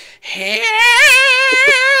accelerate, it's like,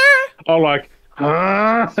 oh, like,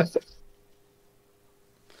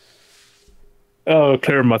 oh,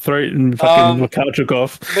 clearing my throat and fucking my car took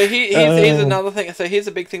off. But here's another thing. So here's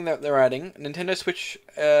a big thing that they're adding: Nintendo Switch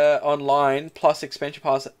Online plus Expansion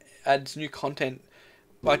Pass adds new content.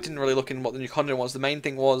 I didn't really look in what the new content was. The main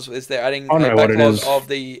thing is they're adding a backlog of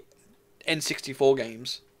the N64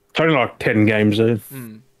 games. It's only like 10 games though.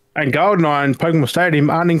 Hmm. And GoldenEye and Pokemon Stadium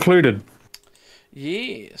aren't included.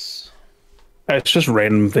 Yes. It's just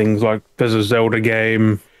random things like there's a Zelda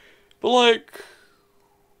game. But like,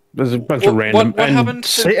 There's a bunch of random. What happened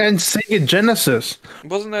to... And Sega Genesis.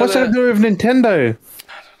 Wasn't there... What's that to do with Nintendo?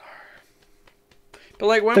 But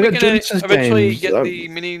like, when They we're got gonna Genesis eventually games. get the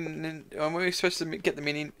mini... When we supposed to get the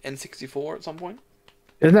mini N64 at some point?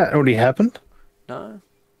 Isn't that already happened? No.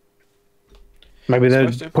 Maybe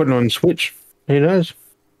they're putting it on Switch. Who knows?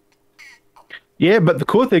 Yeah, but the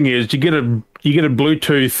cool thing is you get a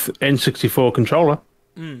Bluetooth N64 controller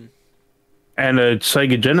and a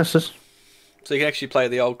Sega Genesis. So you can actually play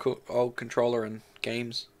the old controller and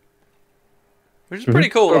games, which is pretty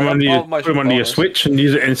cool. Put them onto your Switch and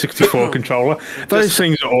use an N64 controller. Those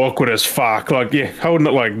things are awkward as fuck. Like, yeah, holding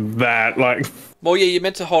it like that, like. Well, yeah, you're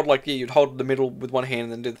meant to hold you'd hold the middle with one hand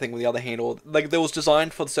and then do the thing with the other hand, or like there was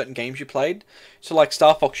designed for certain games you played. So like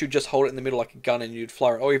Star Fox, you'd just hold it in the middle like a gun and you'd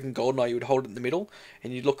fire it, or even GoldenEye, you would hold it in the middle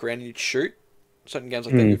and you'd look around and you'd shoot. Certain games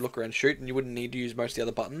like that, you'd look around and shoot, and you wouldn't need to use most of the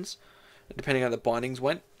other buttons, depending on how the bindings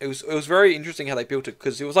went. It was very interesting how they built it,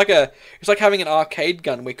 because it was like having an arcade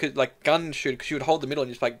gun where you could like gun shoot, because you would hold the middle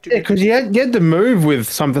and just like. Yeah, because you had to move with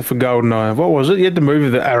something for GoldenEye. What was it? You had to move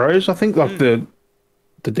with the arrows, I think, like the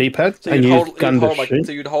D-pad, so and you'd hold,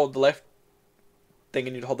 you'd hold the left thing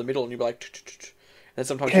and you'd hold the middle and you'd be like, and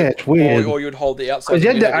sometimes it's weird. Or you'd hold the outside. Because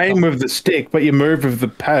you had to aim with the stick, but you move with the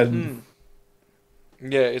pad.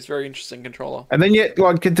 Yeah, it's very interesting controller. And then you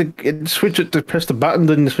like get to switch it to press the button,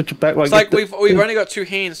 then you switch it back. Like, it's like we've only got 2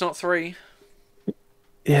 hands, not 3.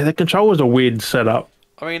 Yeah, the controller's a weird setup.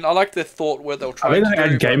 I mean, I like the thought where they'll try. I think they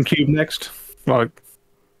add GameCube next. Like,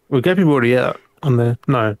 well, GameCube already out on there.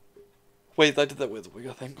 No. Wait, they did that with Wii,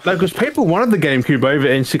 I think. No, because people wanted the GameCube over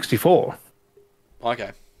N64.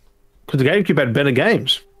 Okay. Because the GameCube had better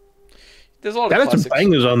games. There's a lot of classics. Some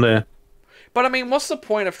bangers on there. But I mean, what's the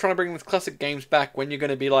point of trying to bring the classic games back when you're going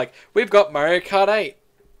to be like, we've got Mario Kart 8,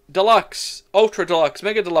 Deluxe, Ultra Deluxe,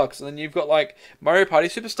 Mega Deluxe, and then you've got like Mario Party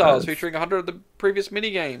Superstars featuring 100 of the previous mini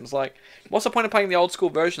games. Like, what's the point of playing the old school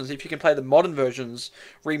versions if you can play the modern versions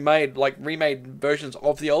remade versions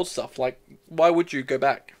of the old stuff? Like, why would you go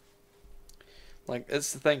back? Like,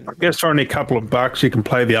 it's the thing. I guess for only a couple of bucks, you can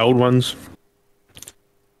play the old ones.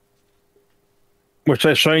 Which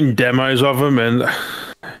they're showing demos of them, and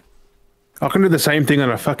I can do the same thing on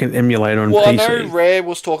a fucking emulator on PC. Well, I know Rare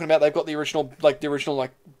was talking about they've got the original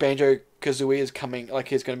Banjo-Kazooie is coming, like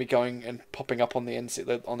he's going to be going and popping up on that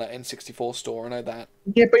N64 store. I know that.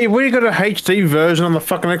 Yeah, but you've already got a HD version on the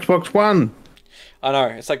fucking Xbox One. I know.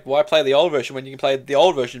 It's like, why play the old version when you can play the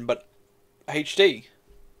old version but HD?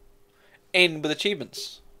 And with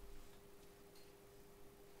achievements.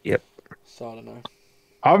 Yep. So I don't know.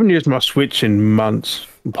 I haven't used my Switch in months.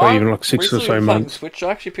 Probably even like 6 or so months. Switch.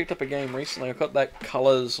 I actually picked up a game recently. I got that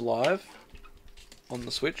Colors Live on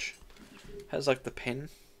the Switch. It has like the pen.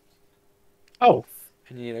 Oh.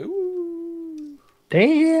 And you know, ooh.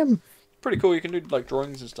 Damn. Pretty cool. You can do like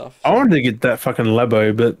drawings and stuff. I wanted to get that fucking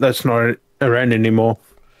Labo, but that's not around anymore.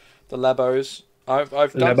 The Labos.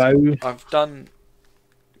 I've done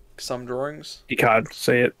some drawings. You can't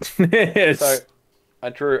see it. Yes. So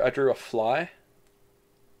I drew a fly.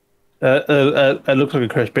 It looks like a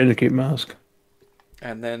Crash Bandicoot mask.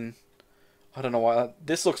 And then I don't know why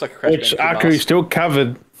this looks like a Crash Bandicoot mask. Which Aku's still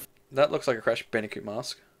covered. That looks like a Crash Bandicoot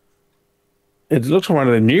mask. It looks like one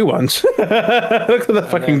of the new ones. Look at the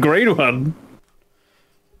fucking green one.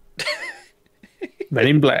 Men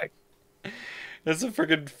in Black. There's a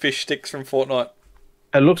freaking fish sticks from Fortnite.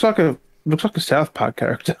 It looks like a South Park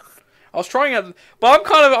character. I was trying out, but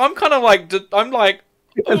I'm kind of like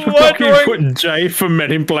it looks like you put J for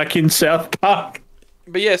Men in Black in South Park.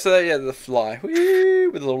 But yeah, so the fly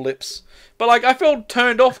with little lips. But like, I felt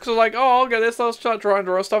turned off because I was like, oh, okay, let's start trying to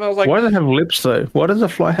draw stuff. And I was like, why do they have lips though? Why does a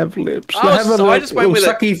fly have lips? I just went with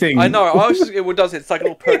sucky thing. I know. It does. It's like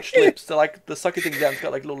little perched lips. They're like the sucky thing down. It's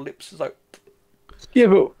got like little lips. It's like. Yeah,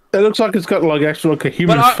 but it looks like it's got like actually like a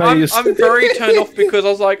human face. I'm very turned off because I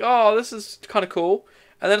was like, oh, this is kind of cool.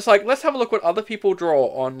 And then it's like, let's have a look what other people draw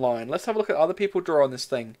online. Let's have a look at other people draw on this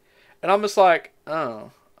thing. And I'm just like,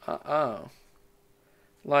 oh.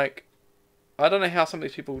 Like, I don't know how some of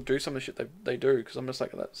these people do some of the shit they do, because I'm just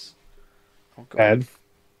like, that's... Oh, God. Bad.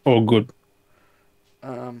 Or good.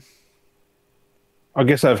 I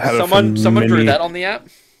guess I've had someone drew that on the app.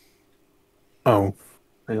 Oh.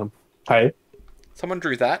 Hang on. Hey. Someone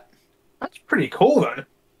drew that. That's pretty cool, though.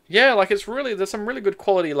 Yeah, like, there's some really good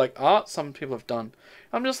quality, like, art some people have done.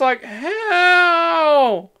 I'm just like,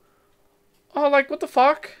 how? Oh, like, what the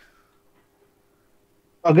fuck?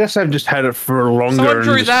 I guess they've just had it for longer Someone and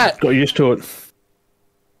drew just that. got used to it.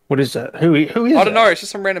 What is that? Who is I don't that? know. It's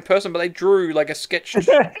just some random person, but they drew like a sketched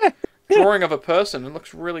drawing of a person. It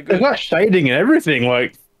looks really They've good. got shading and everything.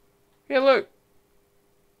 Like, Yeah, look.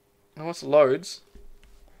 Oh, what's loads?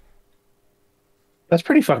 that's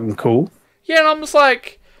pretty fucking cool. Yeah, and I'm just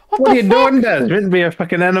like, what What the are you fuck? doing, Des? Meant to be a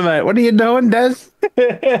fucking anime. What are you doing, Des?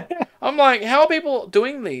 I'm like, how are people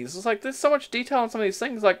doing these? It's like, there's so much detail on some of these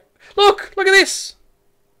things. Like, look at this.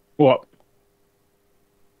 What?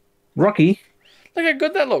 Rocky? Look how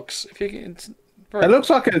good that looks. If you can, It looks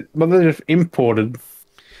like it, well, they're just imported.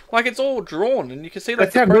 like it's all drawn, and you can see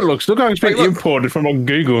like That's how good it looks. Look how it's been Like, look. imported from on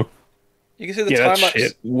Google. You can see the Yeah, time that's lapse.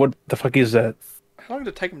 shit. What the fuck is that? How long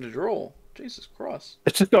did it take them to draw? Jesus Christ!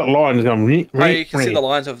 It's just got lines going. Oh, you can see the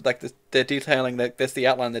lines of like they're detailing. There's the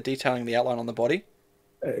outline. They're detailing the outline on the body.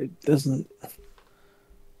 It doesn't.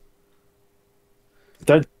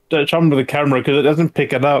 Don't show them to the camera because it doesn't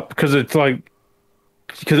pick it up because it's like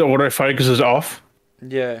because it autofocus is off,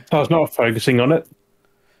 Yeah. so it's not focusing on it.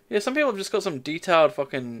 Yeah. Some people have just got some detailed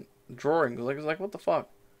fucking drawings. Like it's like what the fuck.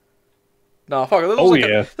 Nah, fuck. This looks like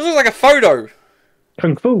this looks like a photo.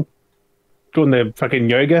 Kung Fu. Doing their fucking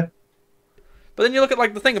yoga. But then you look at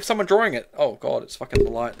like the thing of someone drawing it. Oh god, it's fucking the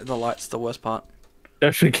light. The light's the worst part.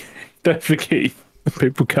 Don't forget.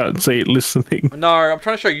 People can't see it listening. No, I'm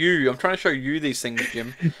trying to show you. I'm trying to show you these things,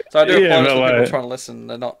 Jim. So I do apologize for people trying to listen.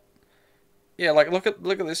 They're not. Yeah, like look at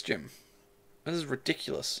this, Jim. This is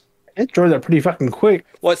ridiculous. It draws that pretty fucking quick.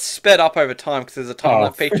 Well, it's sped up over time because there's a time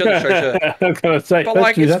lapse feature that shows you. I was gonna say, But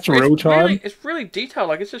like, that's real time. It's really detailed.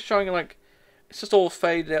 Like it's just showing like it's just all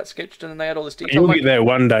faded out, sketched, and then they add all this detail. You'll like, get there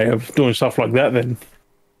one day of doing stuff like that. Then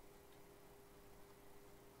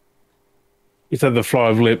you said the fly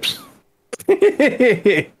of lips. But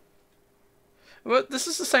this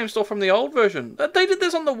is the same stuff from the old version. They did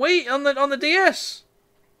this on the Wii, on the DS.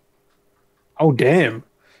 Oh damn!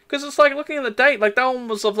 Because it's like looking at the date, like that one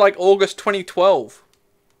was of like August 2012.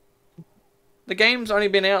 The game's only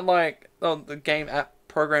been out like the game app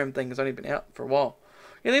program thing has only been out for a while.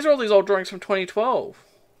 Yeah, these are all these old drawings from 2012.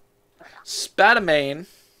 Spider-Man.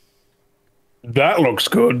 That looks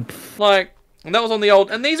good. Like, and that was on the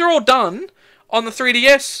old, and these are all done on the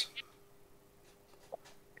 3DS.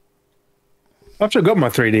 I've still got my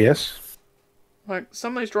 3DS. Like,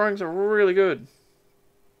 some of these drawings are really good.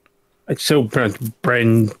 It's still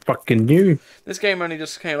brand fucking new. This game only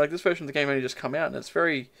just came, like, this version of the game only just come out, and it's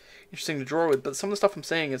very interesting to draw with, but some of the stuff I'm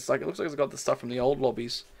seeing, it's like, it looks like it's got the stuff from the old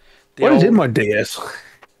lobbies. What is in my DS?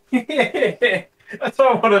 That's what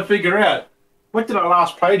I want to figure out. What did I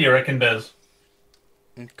last play, do you reckon, Des?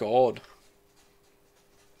 God.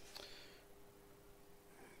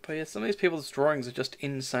 But yeah, some of these people's drawings are just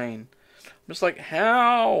insane. I'm just like,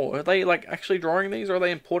 how? Are they, like, actually drawing these, or are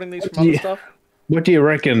they importing these from other stuff? What do you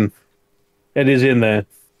reckon it is in there?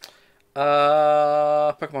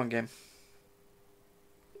 Pokemon game.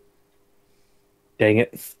 Dang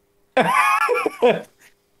it.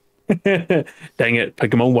 Dang it,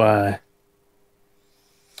 Pokemon Y.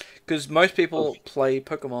 Because most people play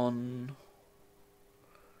Pokemon.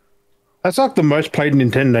 That's like the most played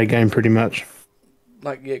Nintendo game, pretty much.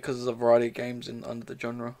 Like, yeah, because there's a variety of games under the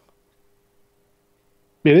genre.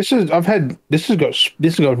 Yeah, this has got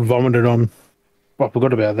vomited on. I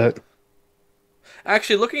forgot about that.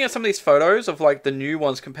 Actually, looking at some of these photos of like the new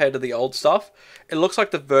ones compared to the old stuff, it looks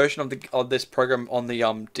like the version of this program on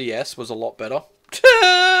the DS was a lot better.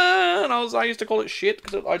 And I used to call it shit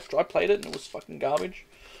because I played it and it was fucking garbage.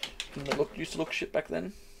 And it used to look shit back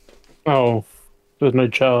then. Oh, there's no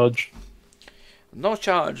charge. No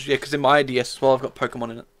charge, yeah, because in my DS as well, I've got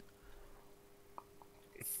Pokemon in it.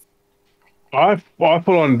 I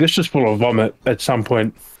full on. This is full of vomit at some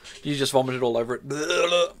point. You just vomited all over it.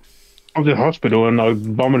 I was in hospital and I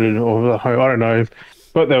vomited, or I don't know,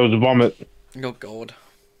 but there was vomit. Oh god.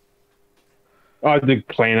 I did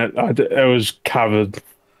clean it. It was covered,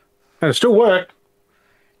 and it still worked.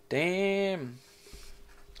 Damn.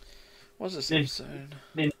 What's this episode?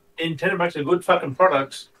 Nintendo makes a good fucking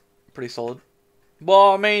products. Pretty solid.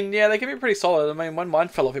 Well, I mean, yeah, they can be pretty solid. I mean, when mine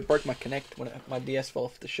fell off, it broke my Kinect when my DS fell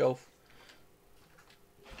off the shelf.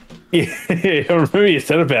 Yeah, I remember you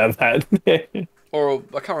said about that. Or, I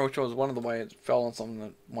can't remember which one was one of the way it fell on something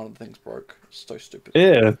that one of the things broke. It's so stupid.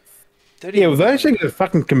 Yeah. Yeah, well, those things are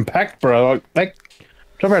fucking compact, bro. Like, they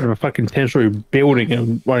jump out of a fucking 10-story building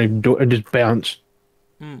and won't even do it and just bounce.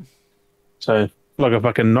 Hmm. So, like a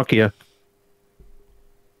fucking Nokia.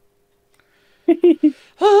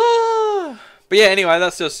 But yeah, anyway,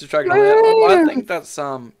 that's just Dragon Ball. I think that's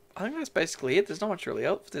I think that's basically it. There's not much really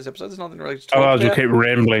else for this episode. There's nothing really to talk Otherwise, about. we'll keep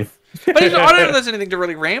rambling. But I don't know if there's anything to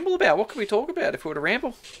really ramble about. What can we talk about if we were to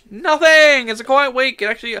ramble? Nothing! It's a quiet week. It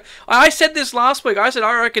actually, I said this last week. I said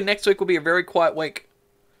I reckon next week will be a very quiet week.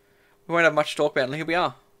 We won't have much to talk about, and here we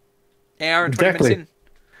are. Hour and 20 minutes in.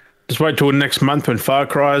 Just wait till next month when Far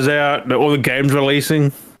Cry's out, all the games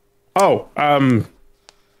releasing. Oh,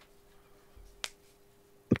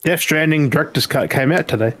 Death Stranding Director's Cut came out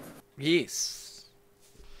today. Yes.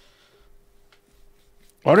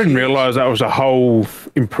 I didn't realise that was a whole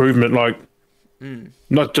improvement, like,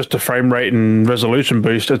 not just a frame rate and resolution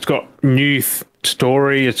boost. It's got new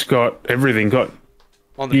story, it's got everything, got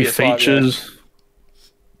On the new PS5, features. Yeah.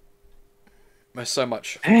 There's so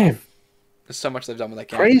much. Damn. There's so much they've done with that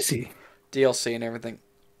game. Crazy. DLC and everything.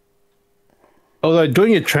 Although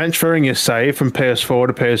doing your transferring your save from PS4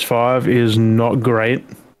 to PS5 is not great.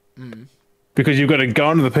 Because you've got to go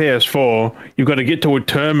onto the PS4, you've got to get to a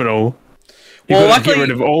terminal, you've got to get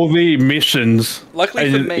rid of all the missions.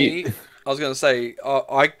 Luckily for me, I was going to say,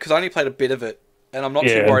 because I only played a bit of it, and I'm not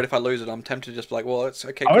too worried if I lose it. I'm tempted to just be like, well, it's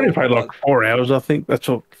okay. I only played like 4 hours, I think. That's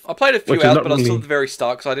all. I played a few hours, but I was still at the very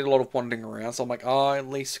start because I did a lot of wandering around. So I'm like, I at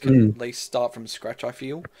least can at least start from scratch, I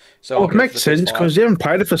feel. So it makes sense because you haven't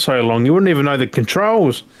played it for so long. You wouldn't even know the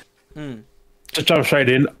controls. Just jump straight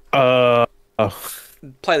in.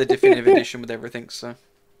 Play the definitive edition with everything, so.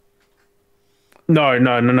 No.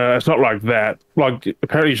 It's not like that. Like,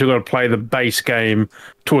 apparently you've got to play the base game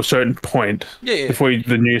to a certain point before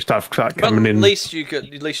the new stuff start coming in. At least you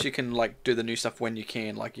can like do the new stuff when you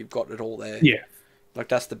can. Like you've got it all there. Yeah. Like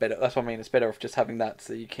that's what I mean. It's better off just having that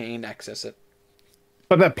so you can access it.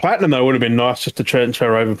 But that platinum though would have been nice just to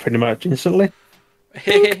transfer over pretty much instantly.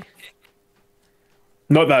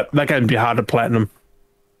 Not that game'd be hard to platinum.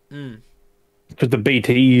 Because the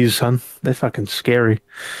BTs, son, they're fucking scary.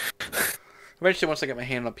 Eventually, once I get my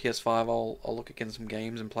hand on a PS5, I'll look again some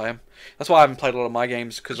games and play them. That's why I haven't played a lot of my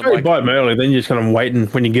games because I'm like, buy them early, then you're just kind of waiting.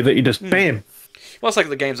 When you get it, you just bam. Well, it's like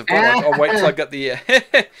the games I've got. Like, I'll wait till I get the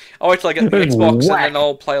Xbox, and then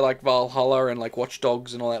I'll play like Valhalla and like Watch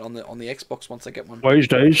Dogs and all that on the Xbox once I get one. Those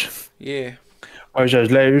days. Yeah. Those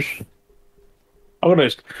days. I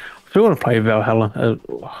still want to play Valhalla.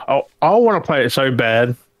 I want to play it so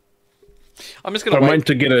bad. I'm just gonna wait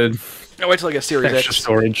to get I'll wait till I get Series extra X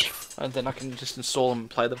storage, and then I can just install them and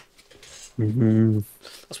play them.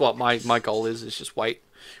 That's what my goal is just wait,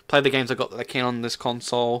 play the games I got that I can on this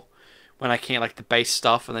console. When I can, like the base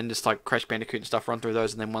stuff, and then just like Crash Bandicoot and stuff, run through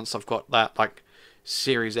those, and then once I've got that like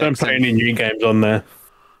Series X. Don't play any new games on there.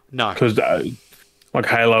 No, because like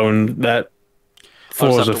Halo and that,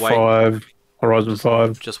 Forza 5, Horizon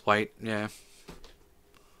 5. Just wait, yeah.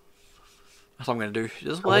 That's what I'm gonna do.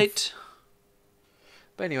 Just wait.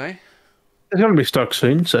 But anyway, it's gonna be stock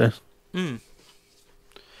soon, so. I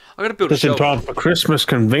gotta build a just in shelf. time for Christmas,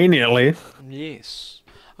 conveniently. Yes,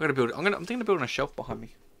 I'm thinking of building a shelf behind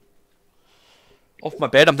me. Off my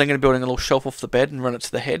bed, I'm thinking of building a little shelf off the bed and run it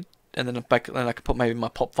to the head, and then I can put maybe my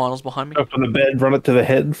pop vinyls behind me. Up on the bed, run it to the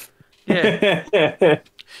head. Yeah.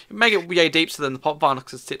 Make it yay deep so then the pop vinyls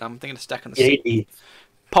can sit. I'm thinking of stacking the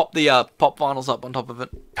pop the pop vinyls up on top of it.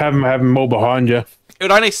 Have them all behind you. It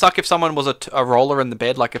would only suck if someone was a roller in the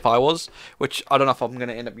bed, like if I was, which I don't know if I'm going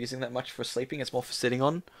to end up using that much for sleeping. It's more for sitting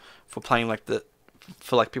on, for playing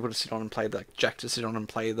for people to sit on and play, like Jack to sit on and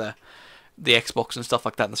play the Xbox and stuff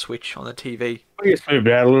like that, and the Switch on the TV. I guess move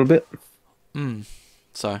it out a little bit.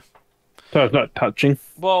 So it's not touching.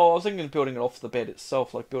 Well, I was thinking of building it off the bed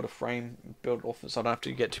itself, like build a frame, build it off so I don't have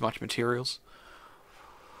to get too much materials.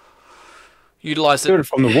 Utilize it. Build it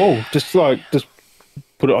from the wall. Just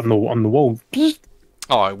put it on the wall.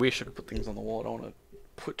 Oh, I wish I could put things on the wall. I don't want to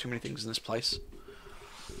put too many things in this place.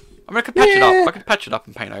 I mean, I could patch it up. I could patch it up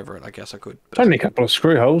and paint over it. I guess I could. It's only a couple of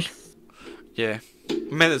screw holes. Yeah. I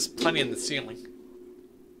mean, there's plenty in the ceiling.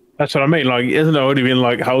 That's what I mean. Like, isn't there already been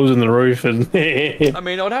like holes in the roof? And I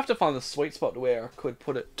mean, I would have to find the sweet spot where I could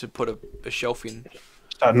put a shelf in.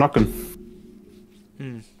 Start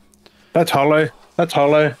knocking. That's hollow. That's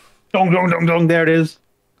hollow. Dong, dong, dong, dong. There it is.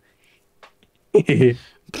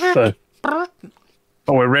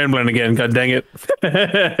 Oh, we're rambling again. God dang it.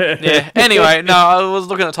 Yeah. Anyway, no, I was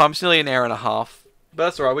looking at the time. It's nearly an hour and a half. But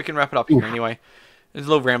that's alright. We can wrap it up here anyway. This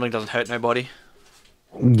little rambling doesn't hurt nobody.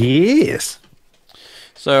 Yes.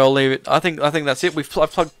 So I'll leave it. I think that's it. I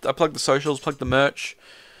plugged the socials, plugged the merch.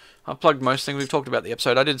 I've plugged most things. We've talked about the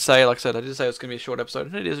episode. I did say it was going to be a short episode,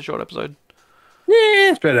 and it is a short episode.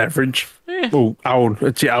 Yeah, it's about average. Yeah. Oh, old.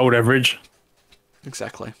 It's your old average.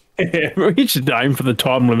 Exactly. We should aim for the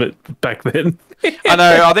time limit back then. I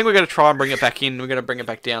know. I think we're going to try and bring it back in. We're going to bring it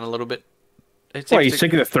back down a little bit. Wait, you're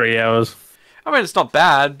sick of the 3 hours? I mean, it's not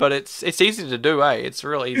bad, but it's easy to do, eh? It's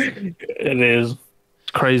real easy. It is.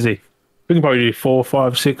 It's crazy. We can probably do 4,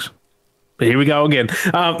 5, 6. But here we go again.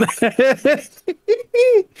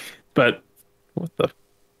 But what the?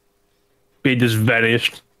 Beard just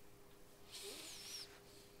vanished.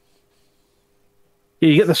 Yeah,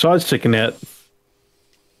 you get the sides sticking out.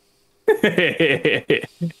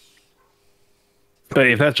 But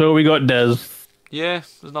if that's all we got, Des. Yeah,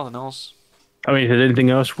 there's nothing else. I mean, if there's anything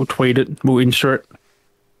else, we'll tweet it. We'll insert it.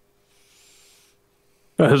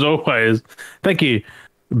 As always, thank you,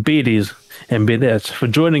 Beardies and Beardvis, for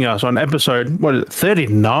joining us on episode, what is it,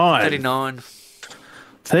 39? 39.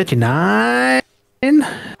 39?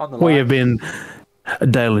 We have been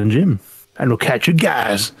Dale and Jim, and we'll catch you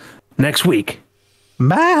guys next week.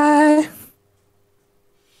 Bye!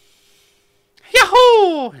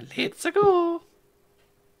 Yahoo! Let's go!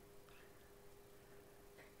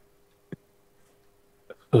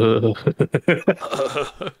 I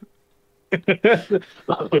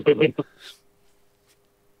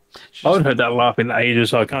haven't heard that laugh in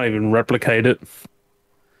ages, so I can't even replicate it.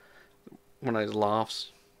 One of those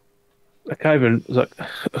laughs. I can't even. It's like.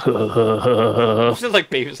 It's like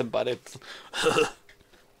Beavis and Butthead.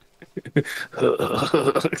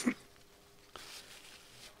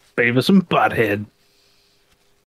 Beavis and Butthead.